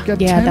bonus. Yeah.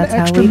 Yeah, that's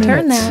how we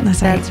turn that.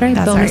 That's right.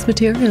 Bonus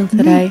material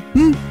today.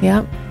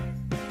 Yep.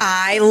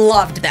 I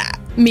loved that.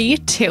 Me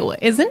too.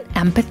 Isn't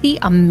empathy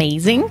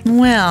amazing?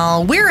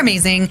 Well, we're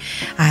amazing.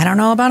 I don't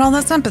know about all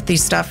this empathy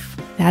stuff.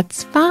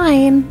 That's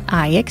fine.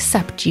 I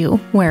accept you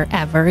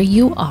wherever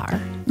you are.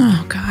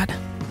 Oh, God.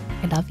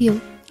 I love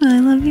you. I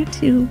love you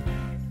too.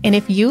 And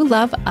if you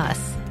love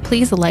us,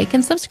 please like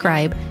and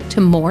subscribe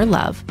to More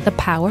Love, the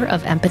Power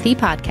of Empathy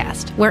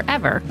podcast,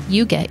 wherever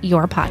you get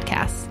your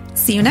podcasts.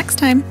 See you next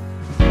time.